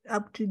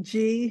 up to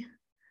G.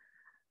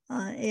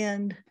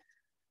 And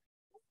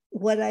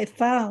what I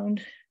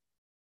found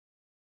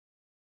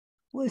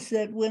was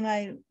that when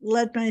I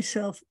let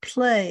myself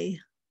play,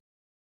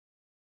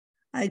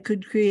 I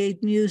could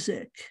create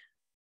music.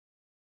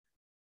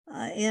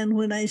 And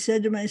when I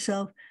said to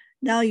myself,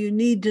 now you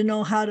need to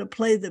know how to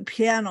play the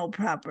piano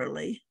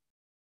properly,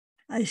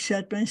 I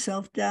shut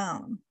myself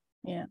down.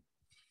 Yeah.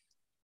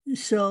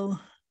 So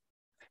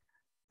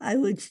I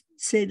would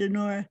say to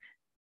Nora,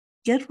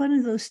 get one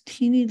of those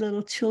teeny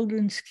little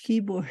children's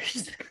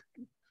keyboards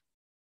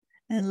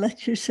and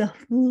let yourself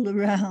fool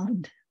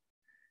around.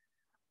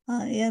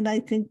 And I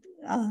think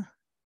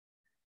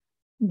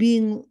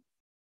being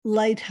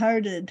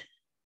lighthearted,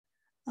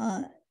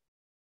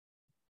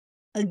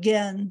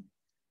 again,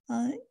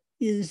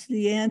 is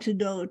the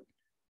antidote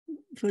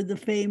for the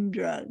fame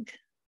drug.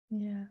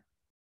 Yeah.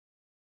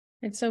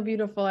 It's so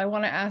beautiful. I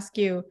want to ask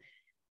you,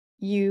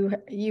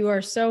 you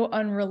are so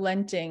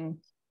unrelenting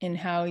in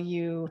how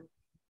you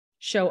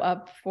show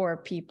up for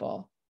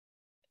people.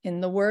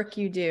 In the work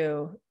you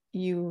do,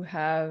 you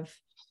have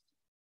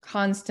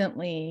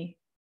constantly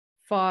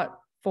fought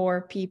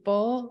for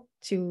people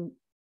to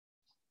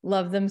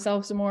love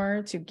themselves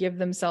more, to give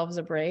themselves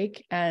a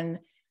break. And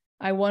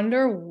I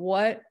wonder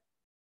what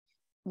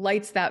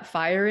lights that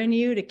fire in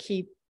you to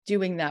keep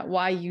doing that,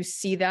 why you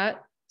see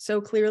that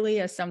so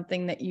clearly as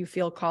something that you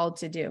feel called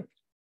to do.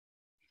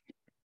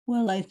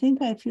 Well, I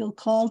think I feel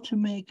called to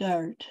make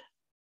art,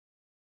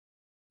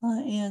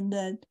 and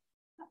that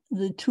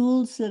the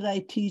tools that I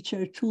teach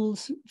are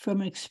tools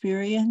from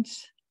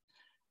experience.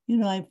 You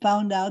know, I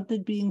found out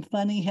that being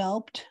funny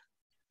helped.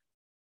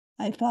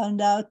 I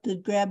found out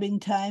that grabbing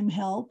time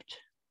helped.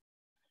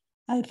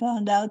 I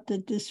found out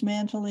that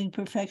dismantling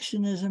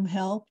perfectionism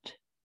helped.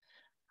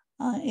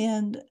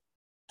 And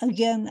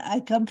again, I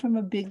come from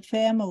a big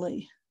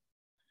family.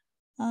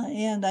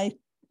 And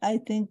I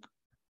think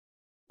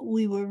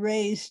we were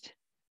raised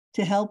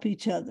to help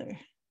each other.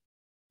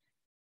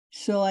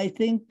 So I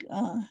think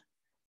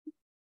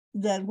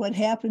that what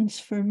happens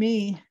for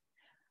me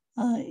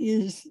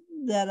is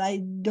that I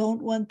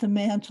don't want the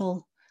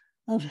mantle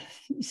of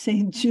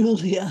St.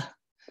 Julia.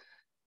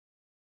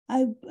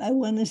 I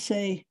want to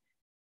say,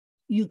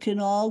 you can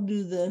all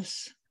do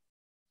this.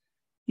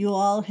 You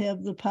all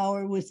have the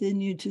power within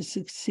you to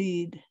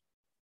succeed.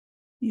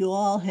 You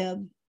all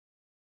have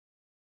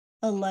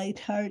a light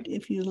heart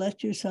if you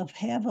let yourself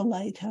have a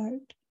light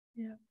heart.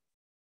 Yeah.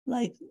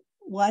 Like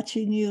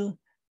watching you,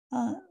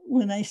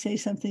 when I say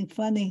something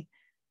funny,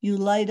 you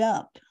light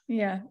up.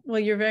 Yeah. Well,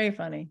 you're very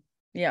funny.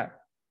 Yeah.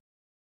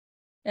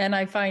 And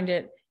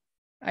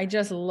I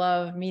just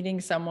love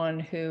meeting someone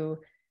who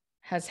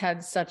has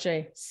had such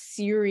a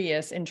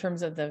serious, in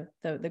terms of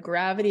the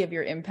gravity of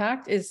your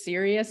impact is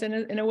serious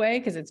in a way,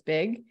 because it's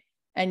big,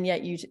 and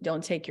yet you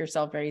don't take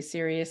yourself very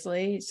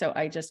seriously. So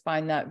I just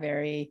find that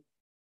very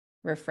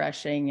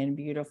refreshing and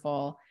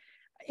beautiful.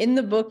 In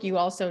the book, you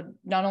also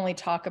not only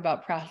talk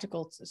about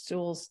practical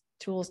tools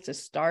to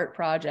start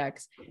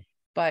projects,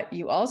 but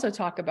you also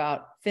talk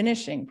about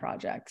finishing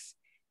projects.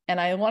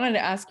 And I wanted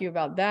to ask you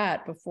about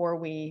that before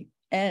we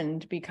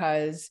end,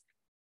 because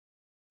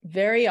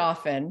very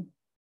often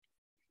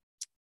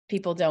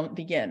people don't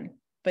begin,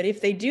 but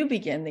if they do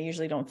begin, they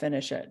usually don't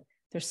finish it.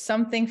 There's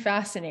something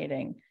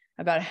fascinating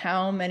about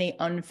how many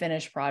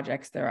unfinished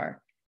projects there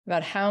are,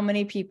 about how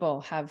many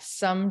people have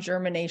some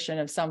germination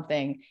of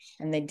something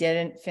and they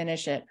didn't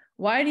finish it.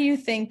 Why do you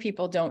think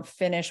people don't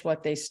finish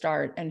what they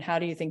start, and how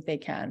do you think they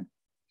can?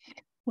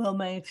 Well,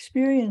 my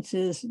experience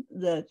is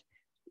that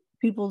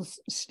people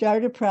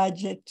start a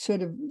project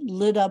sort of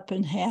lit up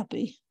and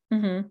happy,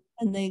 Mm-hmm.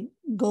 and they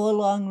go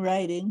along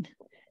writing.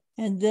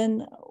 And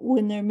then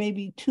when they're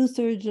maybe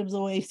 2/3 of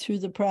the way through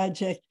the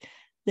project,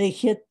 they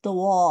hit the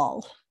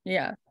wall.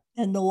 Yeah.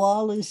 And the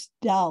wall is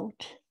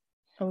doubt.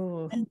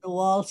 Oh, And the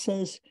wall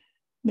says,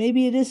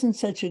 maybe it isn't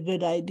such a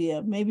good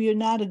idea. Maybe you're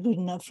not a good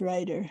enough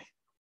writer.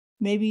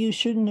 Maybe you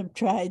shouldn't have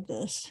tried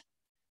this.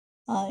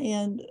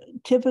 And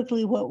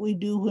typically what we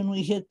do when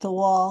we hit the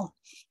wall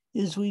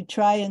is we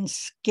try and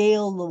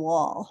scale the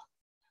wall.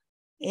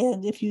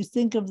 And if you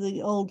think of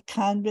the old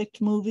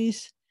convict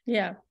movies,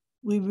 yeah.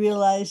 we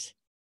realize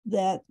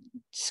that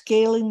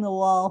scaling the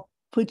wall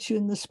puts you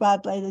in the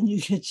spotlight and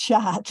you get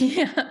shot.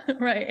 Yeah,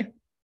 right.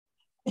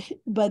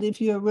 But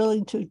if you're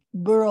willing to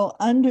burrow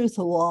under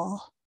the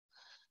wall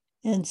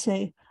and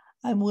say,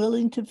 I'm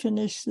willing to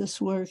finish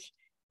this work,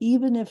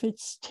 even if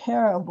it's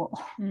terrible.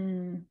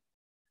 Mm.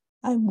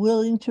 I'm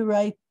willing to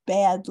write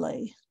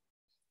badly.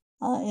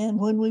 And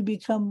when we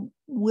become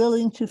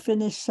willing to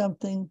finish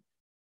something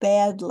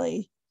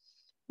badly,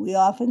 we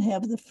often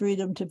have the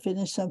freedom to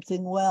finish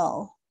something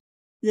well.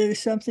 There's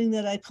something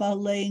that I call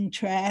laying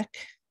track,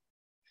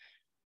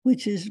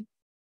 which is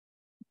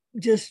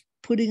just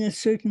putting a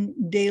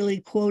certain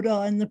daily quota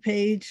on the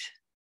page.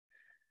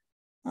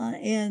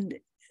 And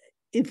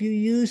if you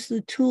use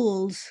the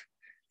tools,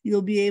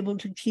 you'll be able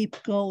to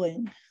keep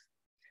going.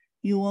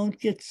 You won't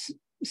get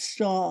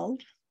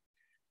stalled.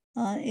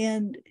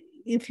 And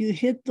if you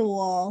hit the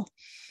wall,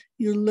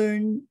 you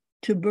learn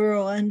to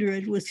burrow under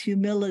it with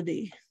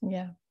humility.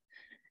 Yeah.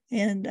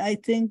 And I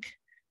think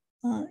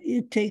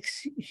it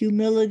takes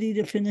humility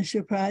to finish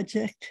a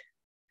project.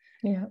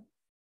 Yeah.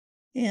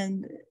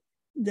 And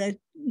that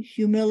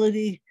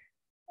humility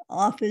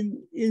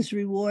often is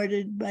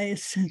rewarded by a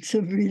sense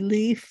of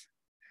relief.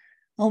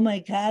 Oh my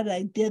God,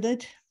 I did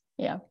it.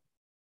 Yeah.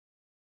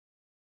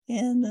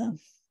 And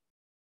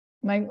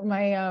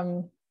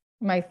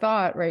my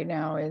thought right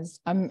now is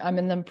I'm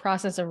in the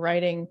process of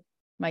writing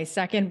my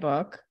second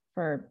book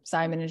for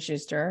Simon and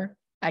Schuster.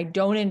 I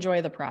don't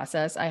enjoy the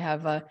process. I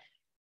have a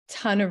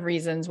ton of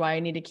reasons why I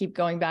need to keep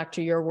going back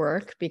to your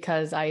work,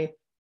 because it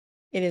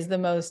is the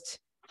most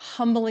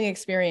humbling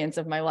experience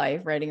of my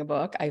life writing a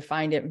book. I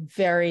find it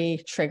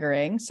very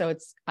triggering. So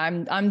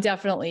I'm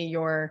definitely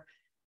your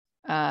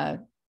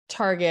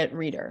target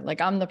reader.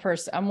 Like I'm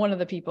one of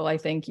the people I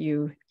think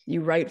you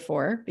write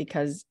for,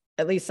 because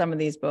at least some of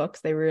these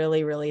books, they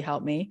really, really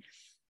help me.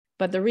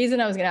 But the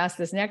reason I was going to ask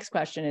this next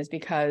question is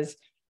because,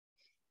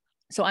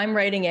 so I'm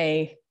writing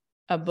a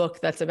book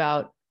that's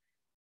about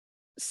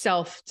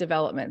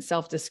self-development,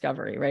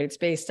 self-discovery, right? It's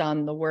based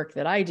on the work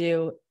that I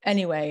do.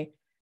 Anyway,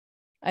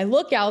 I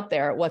look out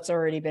there at what's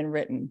already been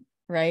written,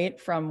 right?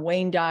 From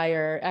Wayne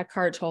Dyer,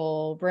 Eckhart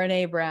Tolle,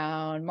 Brené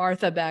Brown,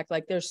 Martha Beck,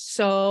 like there's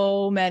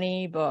so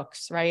many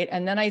books, right?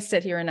 And then I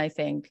sit here and I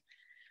think,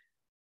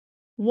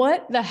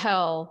 what the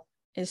hell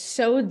is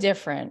so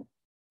different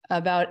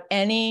about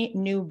any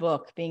new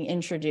book being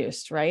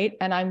introduced, right?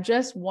 And I'm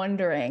just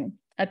wondering,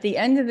 at the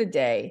end of the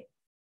day,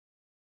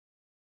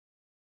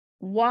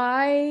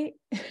 why,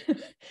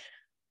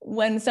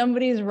 when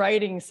somebody's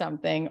writing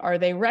something, are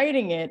they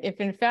writing it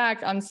if in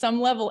fact, on some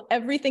level,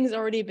 everything's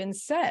already been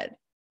said?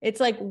 It's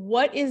like,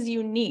 what is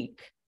unique?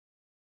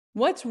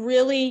 What's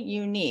really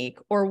unique?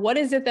 Or what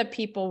is it that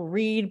people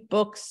read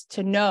books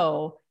to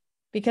know?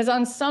 Because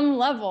on some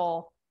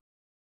level,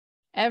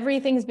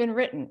 everything's been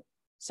written.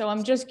 So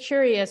I'm just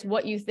curious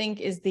what you think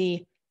is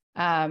the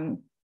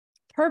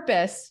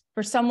purpose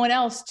for someone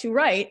else to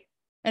write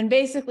and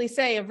basically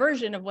say a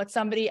version of what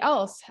somebody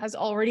else has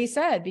already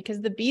said,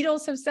 because the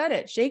Beatles have said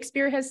it.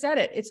 Shakespeare has said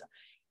it. It's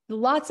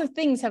lots of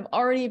things have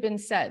already been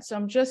said. So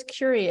I'm just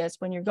curious,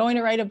 when you're going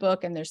to write a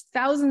book and there's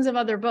thousands of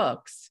other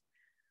books,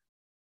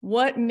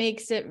 what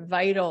makes it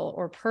vital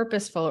or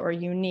purposeful or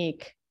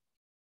unique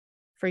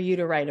for you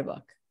to write a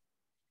book?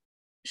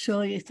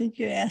 So I think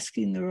you're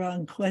asking the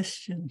wrong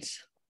questions.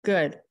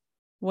 Good.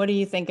 What do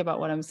you think about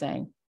what I'm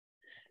saying?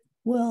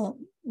 Well,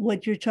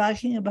 what you're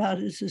talking about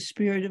is a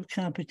spirit of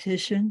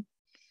competition,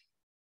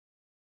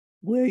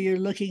 where you're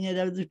looking at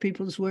other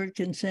people's work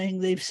and saying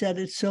they've said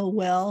it so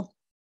well.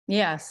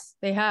 Yes,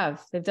 they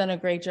have. They've done a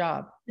great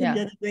job. They've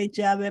done a great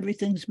job.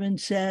 Everything's been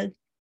said.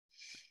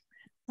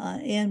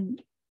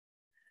 And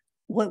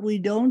what we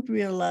don't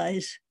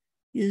realize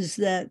is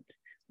that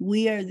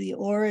we are the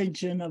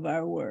origin of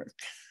our work.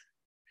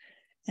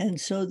 And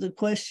so the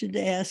question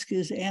to ask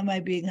is, am I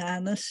being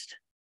honest?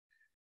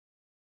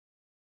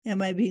 Am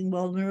I being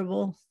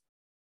vulnerable?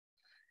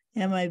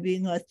 Am I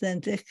being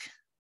authentic?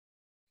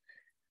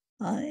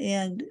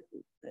 And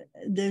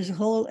there's a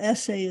whole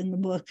essay in the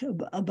book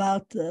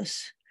about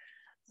this.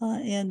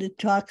 And it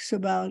talks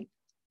about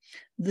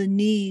the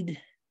need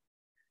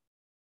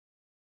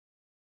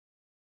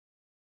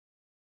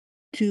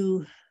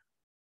to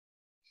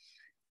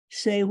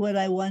say what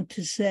I want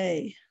to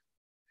say.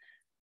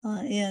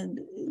 And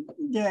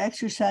there are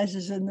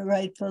exercises in the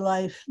Write for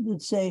Life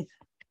that say,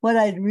 what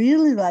I'd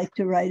really like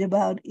to write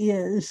about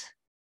is,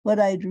 what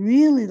I'd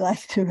really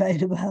like to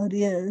write about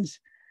is,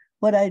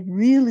 what I'd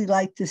really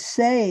like to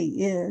say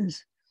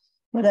is,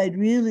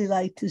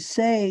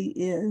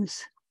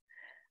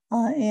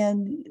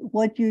 and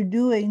what you're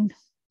doing,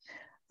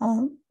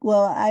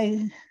 well,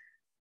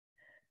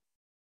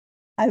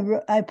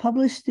 I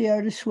published The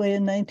Artist's Way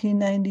in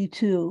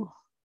 1992,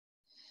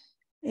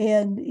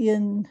 and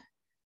in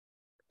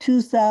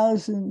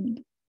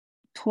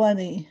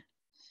 2020,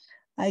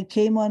 I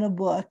came on a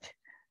book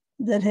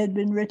that had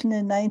been written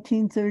in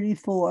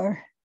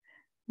 1934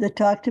 that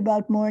talked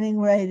about morning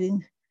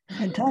writing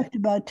and talked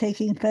about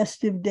taking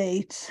festive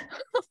dates.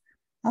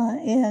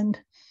 And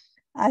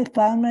I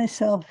found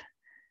myself,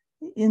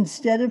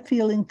 instead of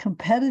feeling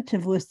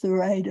competitive with the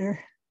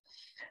writer,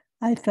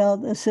 I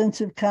felt a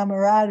sense of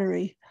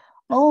camaraderie.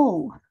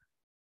 Oh,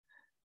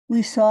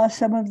 we saw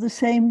some of the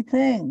same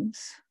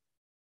things.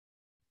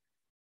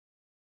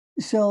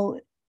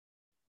 So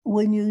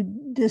when you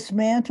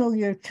dismantle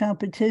your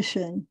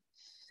competition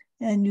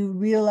and you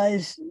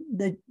realize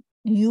that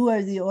you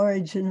are the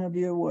origin of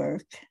your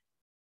work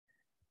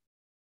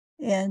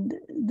and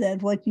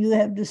that what you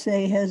have to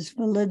say has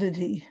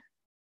validity,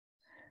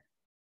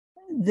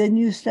 then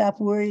you stop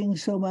worrying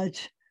so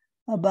much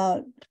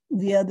about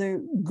the other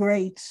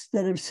greats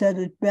that have said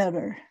it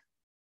better.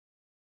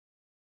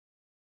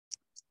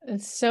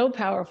 It's so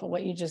powerful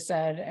what you just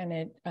said. And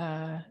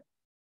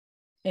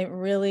it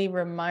really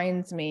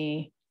reminds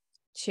me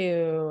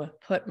to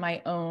put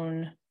my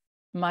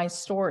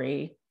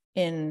story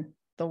in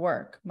the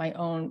work, my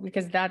own,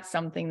 because that's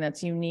something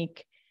that's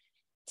unique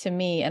to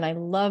me. And I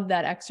love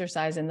that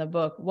exercise in the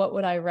book. What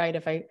would I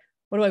write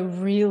what do I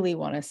really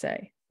want to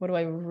say? What do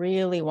I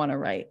really want to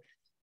write?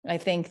 I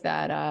think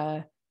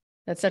that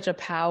that's such a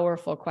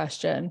powerful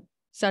question.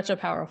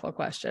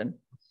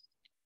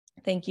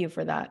 Thank you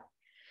for that.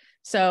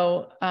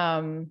 So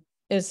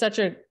it was such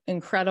an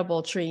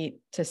incredible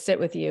treat to sit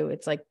with you.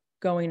 It's like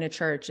going to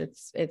church.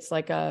 It's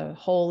like a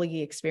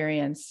holy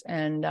experience.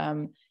 And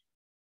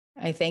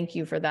I thank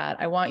you for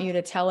that. I want you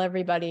to tell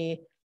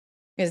everybody,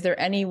 is there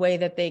any way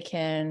that they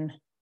can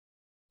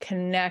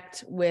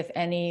connect with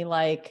any,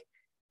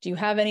 do you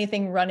have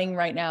anything running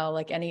right now,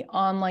 like any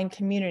online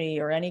community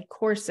or any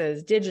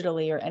courses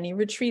digitally or any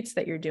retreats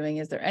that you're doing?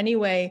 Is there any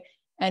way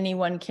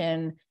anyone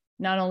can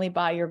not only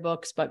buy your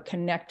books, but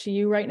connect to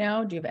you right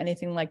now? Do you have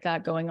anything like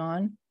that going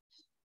on?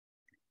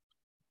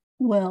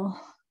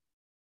 Well,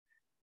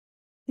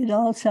 it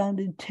all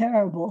sounded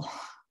terrible.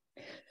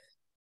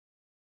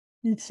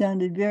 It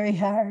sounded very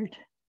hard.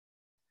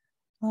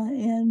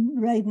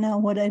 And right now,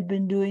 what I've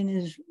been doing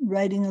is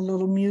writing a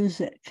little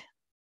music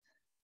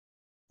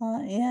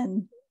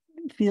and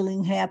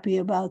feeling happy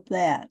about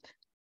that.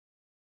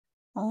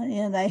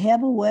 And I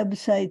have a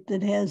website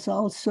that has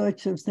all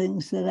sorts of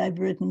things that I've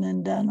written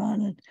and done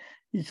on it.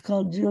 It's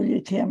called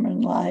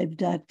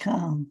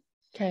juliacameronlive.com.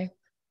 Okay.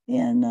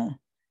 And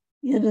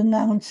it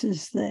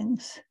announces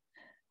things.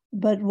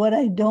 But what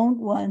I don't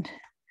want,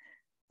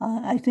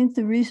 I think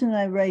the reason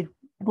I write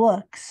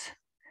books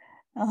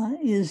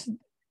is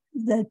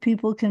that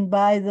people can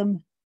buy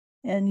them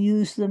and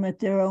use them at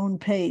their own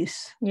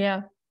pace.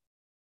 Yeah.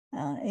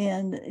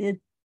 And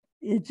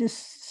it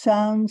just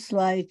sounds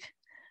like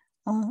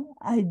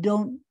I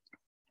don't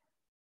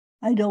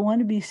want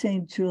to be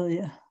St.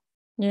 Julia.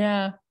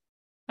 Yeah.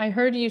 I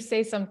heard you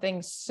say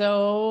something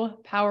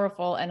so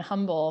powerful and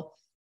humble,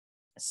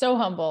 so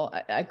humble.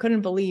 I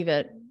couldn't believe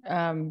it.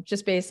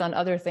 Just based on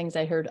other things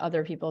I heard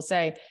other people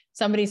say.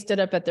 Somebody stood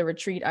up at the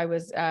retreat I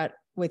was at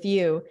with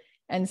you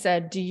and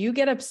said, do you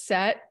get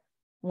upset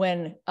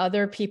when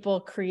other people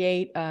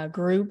create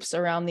groups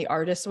around the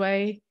Artist's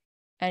Way?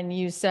 And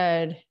you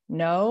said,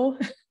 no,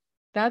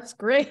 that's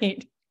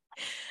great.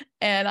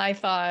 And I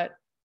thought,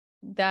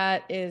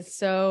 that is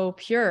so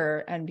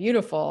pure and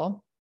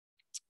beautiful.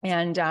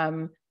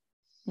 And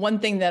one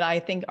thing that I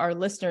think our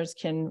listeners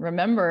can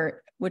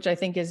remember, which I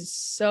think is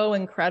so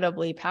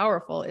incredibly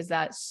powerful, is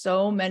that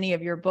so many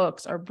of your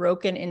books are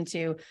broken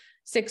into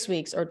 6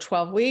 weeks or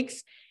 12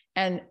 weeks.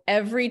 And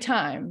every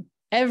time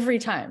I've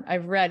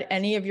read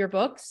any of your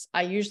books,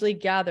 I usually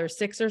gather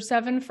 6 or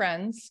 7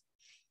 friends.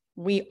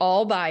 We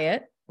all buy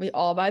it. We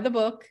all buy the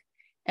book,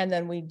 and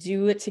then we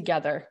do it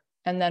together.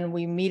 And then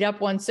we meet up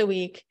once a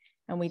week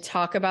and we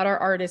talk about our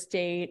artist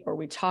date, or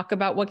we talk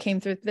about what came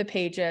through the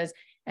pages.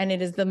 And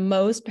it is the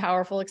most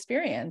powerful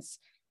experience.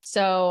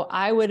 So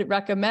I would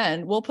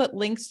recommend, we'll put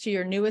links to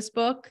your newest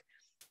book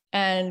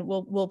and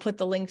we'll put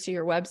the link to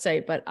your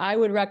website, but I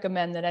would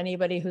recommend that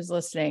anybody who's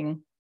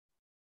listening,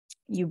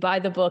 you buy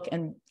the book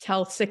and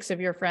tell 6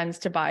 of your friends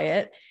to buy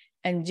it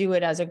and do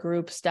it as a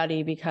group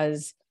study,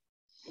 because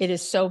it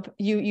is so,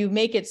 you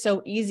make it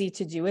so easy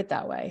to do it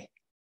that way.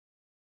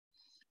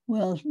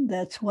 Well,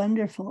 that's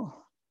wonderful.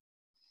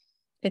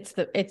 It's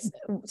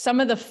some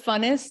of the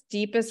funnest,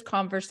 deepest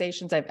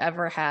conversations I've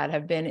ever had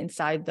have been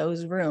inside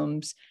those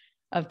rooms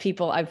of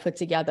people I've put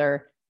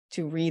together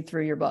to read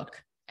through your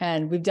book.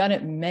 And we've done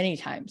it many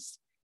times.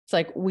 It's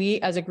like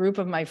we, as a group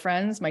of my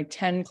friends, my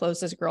 10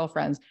 closest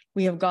girlfriends,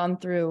 we have gone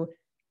through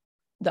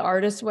The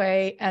Artist's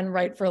Way and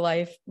Write for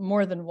Life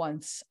more than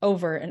once,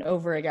 over and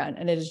over again.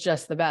 And it is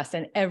just the best.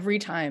 And every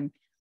time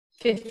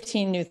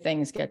 15 new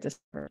things get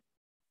discovered.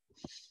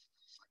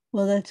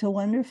 Well, that's a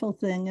wonderful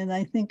thing. And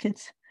I think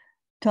it's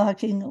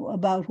talking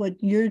about what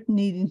you're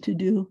needing to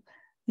do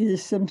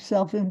is some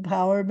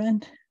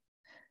self-empowerment.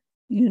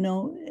 You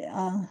know,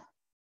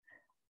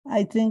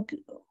 I think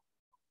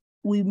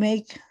we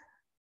make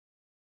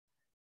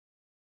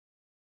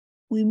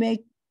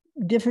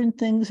different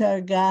things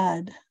our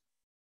God,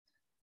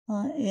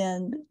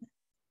 and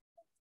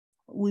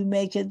we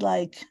make it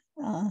like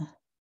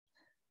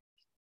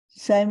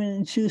Simon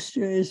and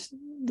Schuster is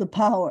the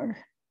power.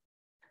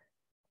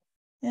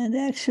 And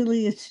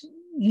actually, it's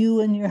you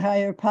and your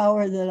higher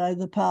power that are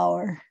the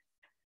power.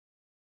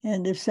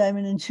 And if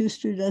Simon and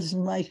Schuster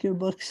doesn't like your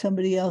book,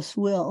 somebody else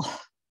will.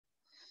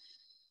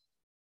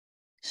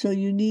 So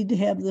you need to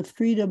have the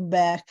freedom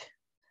back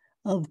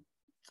of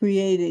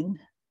creating.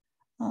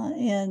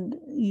 And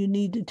you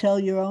need to tell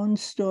your own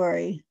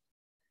story.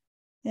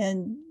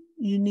 And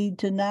you need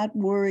to not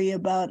worry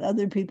about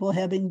other people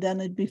having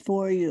done it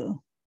before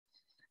you.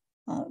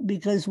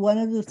 Because one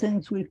of the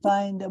things we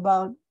find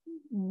about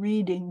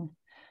reading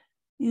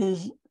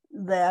is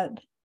that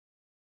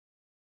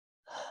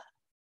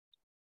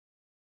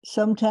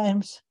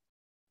sometimes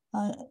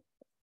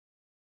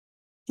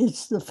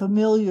it's the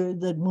familiar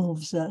that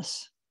moves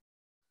us.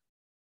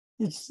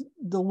 It's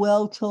the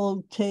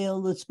well-told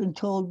tale that's been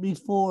told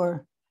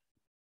before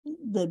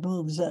that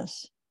moves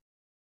us.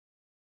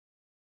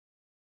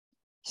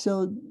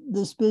 So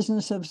this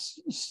business of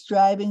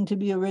striving to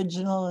be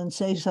original and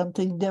say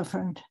something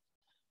different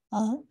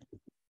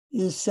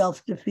is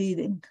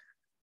self-defeating.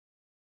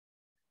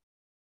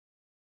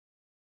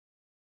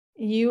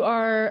 You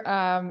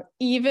are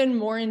even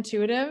more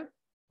intuitive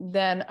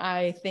than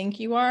I think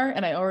you are.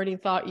 And I already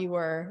thought you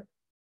were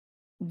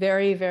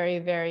very, very,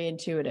 very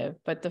intuitive.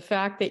 But the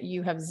fact that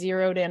you have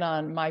zeroed in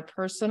on my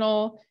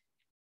personal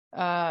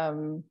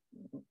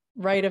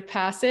rite of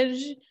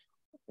passage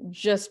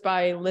just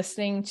by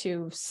listening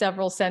to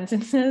several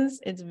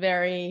sentences,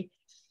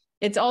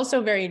 it's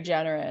also very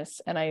generous.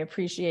 And I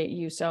appreciate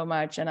you so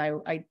much. And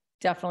I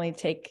definitely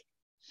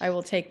I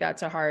will take that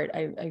to heart.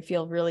 I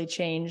feel really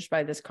changed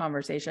by this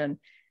conversation.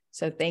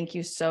 So thank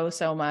you so,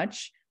 so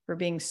much for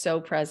being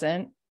so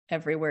present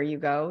everywhere you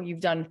go. You've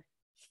done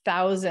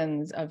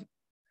thousands of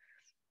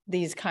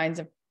these kinds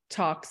of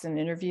talks and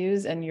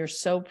interviews, and you're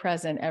so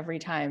present every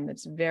time.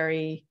 It's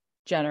very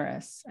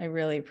generous. I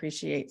really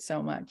appreciate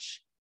so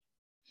much.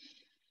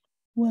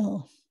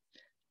 Well,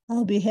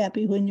 I'll be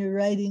happy when you're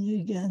writing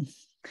again.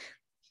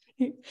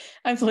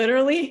 I've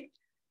literally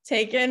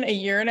taken a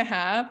year and a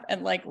half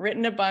and like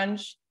written a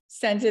bunch,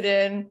 sent it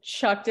in,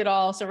 chucked it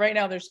all. So right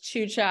now there's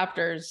 2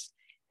 chapters,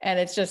 and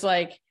it's just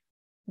like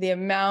the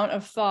amount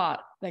of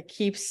thought that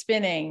keeps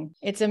spinning.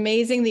 It's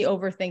amazing the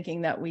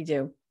overthinking that we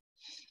do.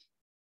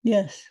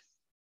 Yes.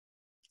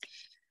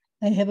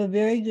 I have a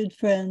very good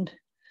friend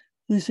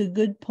who's a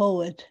good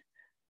poet,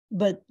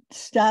 but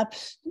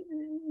stops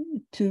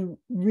to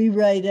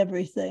rewrite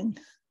everything.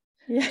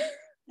 Yeah.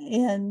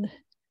 And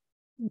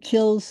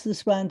kills the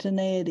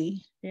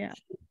spontaneity. Yeah.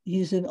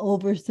 He's an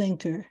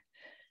overthinker.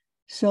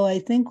 So I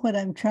think what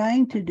I'm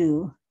trying to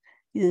do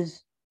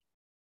is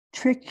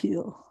trick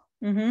you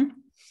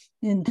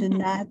into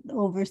not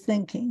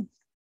overthinking.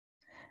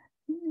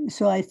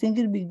 So I think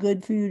it'd be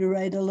good for you to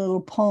write a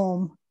little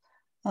poem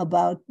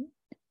about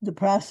the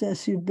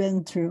process you've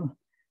been through.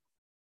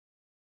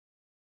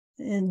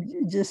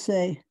 And just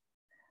say,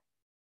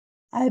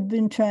 I've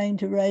been trying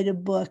to write a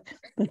book,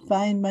 but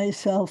find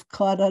myself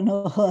caught on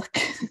a hook.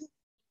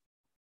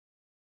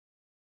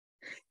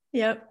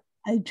 Yep.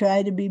 I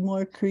try to be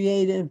more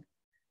creative,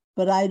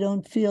 but I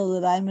don't feel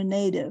that I'm a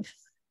native.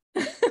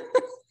 That's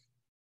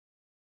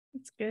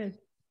good.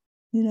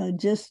 You know,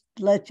 just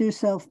let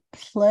yourself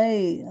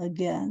play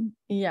again.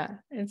 Yeah,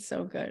 it's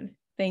so good.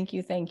 Thank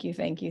you, thank you,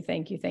 thank you,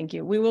 thank you, thank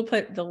you. We will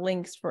put the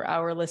links for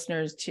our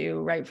listeners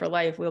to Write for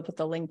Life. We'll put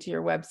the link to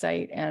your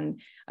website.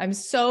 And I'm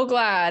so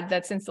glad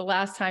that since the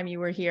last time you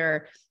were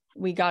here,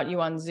 we got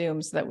you on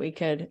Zoom so that we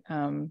could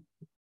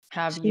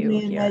have See you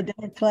me in here. my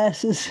dark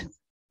classes.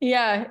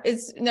 Yeah,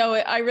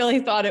 I really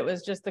thought it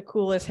was just the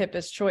coolest,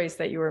 hippest choice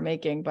that you were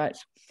making. But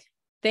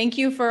thank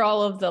you for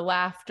all of the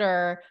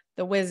laughter,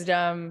 the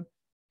wisdom,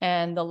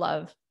 and the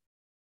love.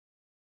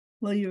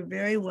 Well, you're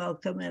very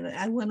welcome. And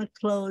I want to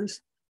close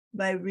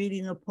by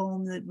reading a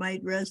poem that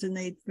might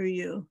resonate for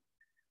you.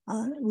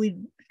 We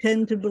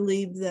tend to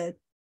believe that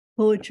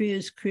poetry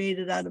is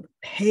created out of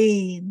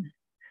pain.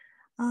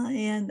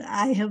 And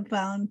I have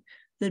found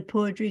that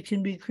poetry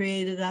can be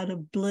created out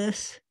of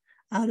bliss,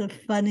 out of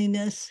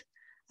funniness,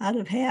 out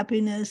of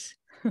happiness.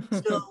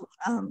 So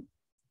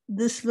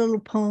this little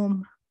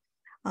poem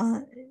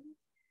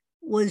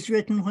was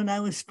written when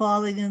I was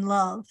falling in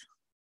love.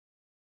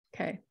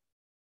 Okay.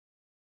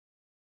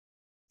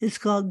 It's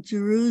called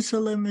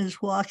Jerusalem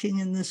is Walking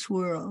in This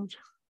World.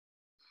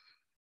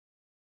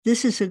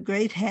 This is a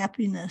great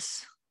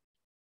happiness.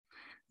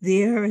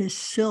 The air is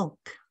silk.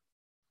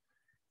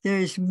 There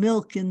is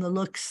milk in the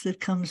looks that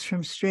comes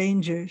from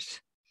strangers.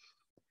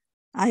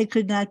 I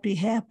could not be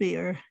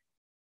happier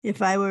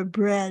if I were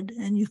bread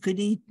and you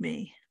could eat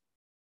me.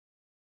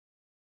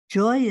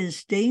 Joy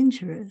is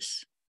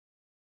dangerous.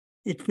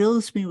 It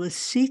fills me with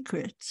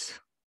secrets.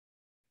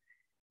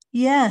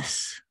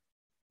 Yes,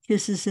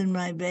 kisses in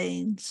my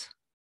veins.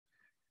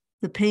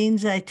 The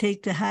pains I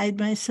take to hide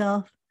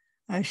myself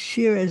are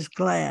sheer as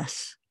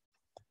glass.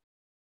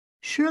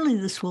 Surely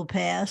this will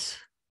pass.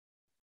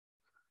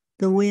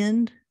 The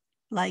wind,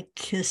 like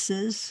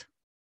kisses.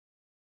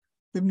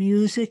 The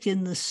music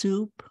in the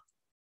soup.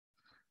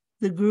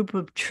 The group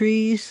of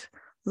trees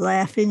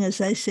laughing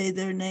as I say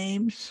their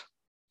names.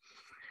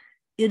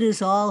 It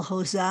is all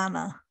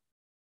Hosanna.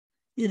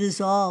 It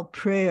is all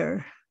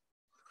prayer.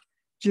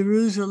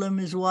 Jerusalem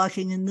is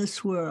walking in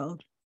this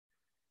world.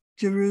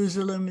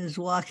 Jerusalem is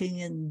walking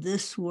in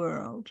this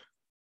world.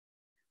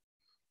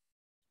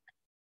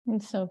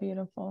 It's so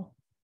beautiful.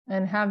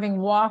 And having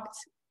walked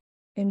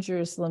in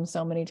Jerusalem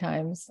so many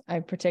times, I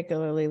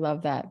particularly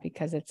love that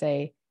because it's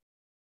a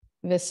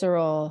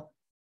visceral,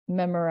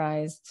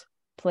 memorized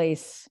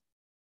place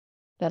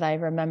that I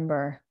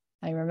remember.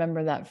 I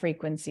remember that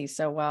frequency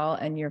so well,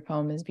 and your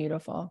poem is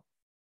beautiful.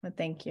 But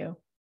thank you.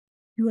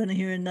 You want to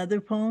hear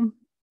another poem?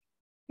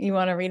 You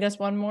want to read us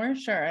one more?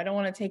 Sure. I don't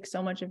want to take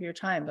so much of your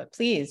time, but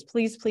please,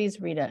 please,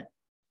 please read it.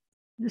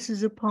 This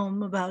is a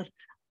poem about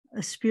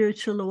a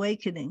spiritual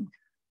awakening.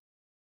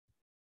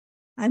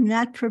 I'm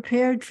not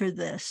prepared for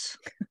this.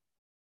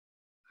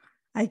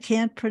 I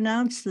can't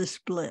pronounce this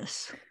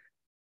bliss.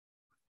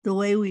 The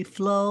way we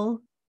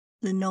flow,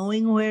 the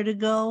knowing where to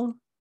go.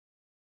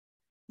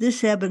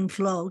 This ebb and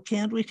flow,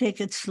 can't we take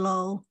it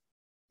slow?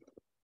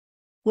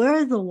 Where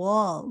are the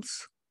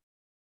walls?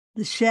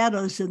 The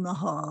shadows in the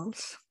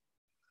halls?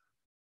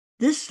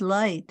 This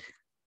light,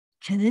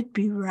 can it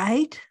be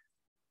right?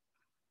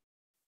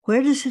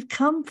 Where does it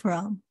come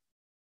from?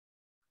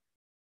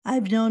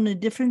 I've known a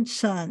different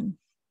sun,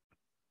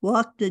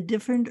 walked a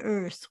different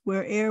earth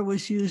where air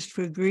was used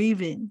for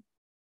grieving.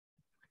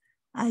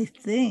 I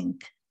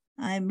think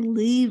I'm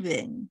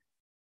leaving.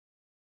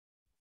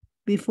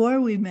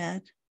 Before we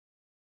met,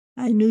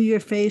 I knew your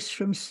face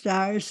from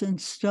stars and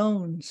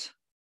stones.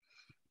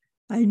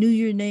 I knew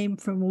your name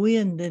from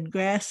wind and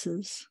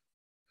grasses.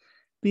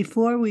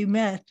 Before we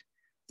met,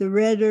 the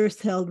red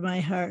earth held my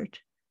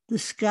heart. The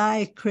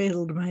sky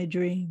cradled my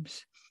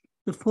dreams.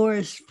 The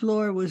forest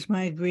floor was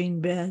my green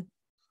bed.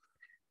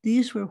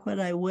 These were what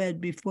I wed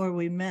before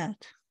we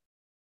met.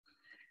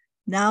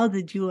 Now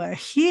that you are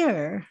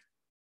here,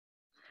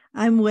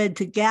 I'm wed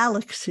to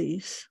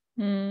galaxies.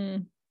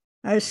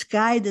 Our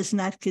sky does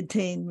not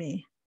contain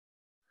me.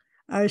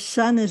 Our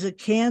sun is a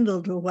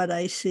candle to what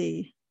I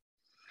see.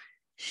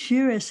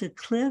 Sheer as a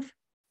cliff,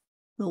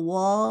 the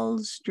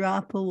walls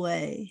drop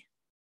away.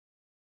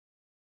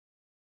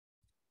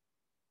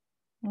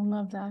 I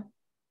love that.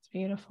 It's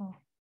beautiful.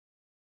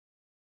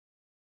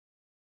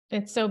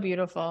 It's so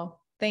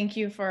beautiful. Thank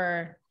you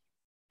for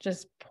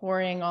just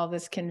pouring all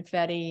this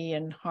confetti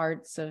and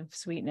hearts of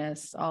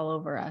sweetness all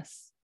over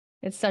us.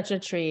 It's such a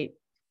treat.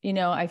 You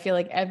know, I feel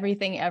like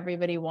everything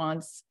everybody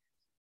wants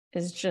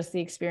is just the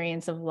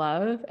experience of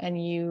love,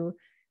 and you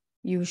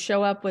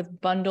show up with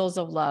bundles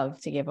of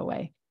love to give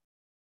away.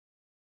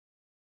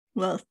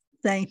 Well,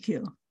 thank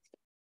you.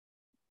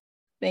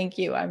 Thank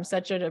you. I'm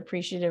such an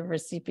appreciative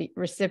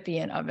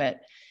recipient of it.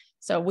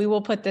 So we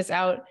will put this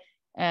out,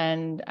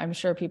 and I'm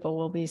sure people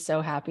will be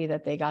so happy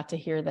that they got to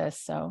hear this.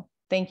 So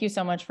thank you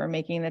so much for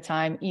making the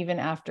time, even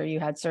after you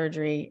had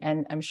surgery.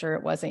 And I'm sure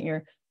it wasn't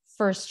your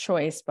first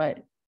choice, but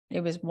it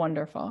was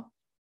wonderful.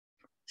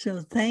 So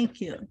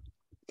thank you.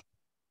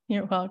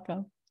 You're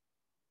welcome.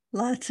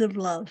 Lots of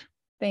love.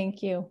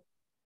 Thank you.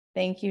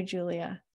 Thank you, Julia.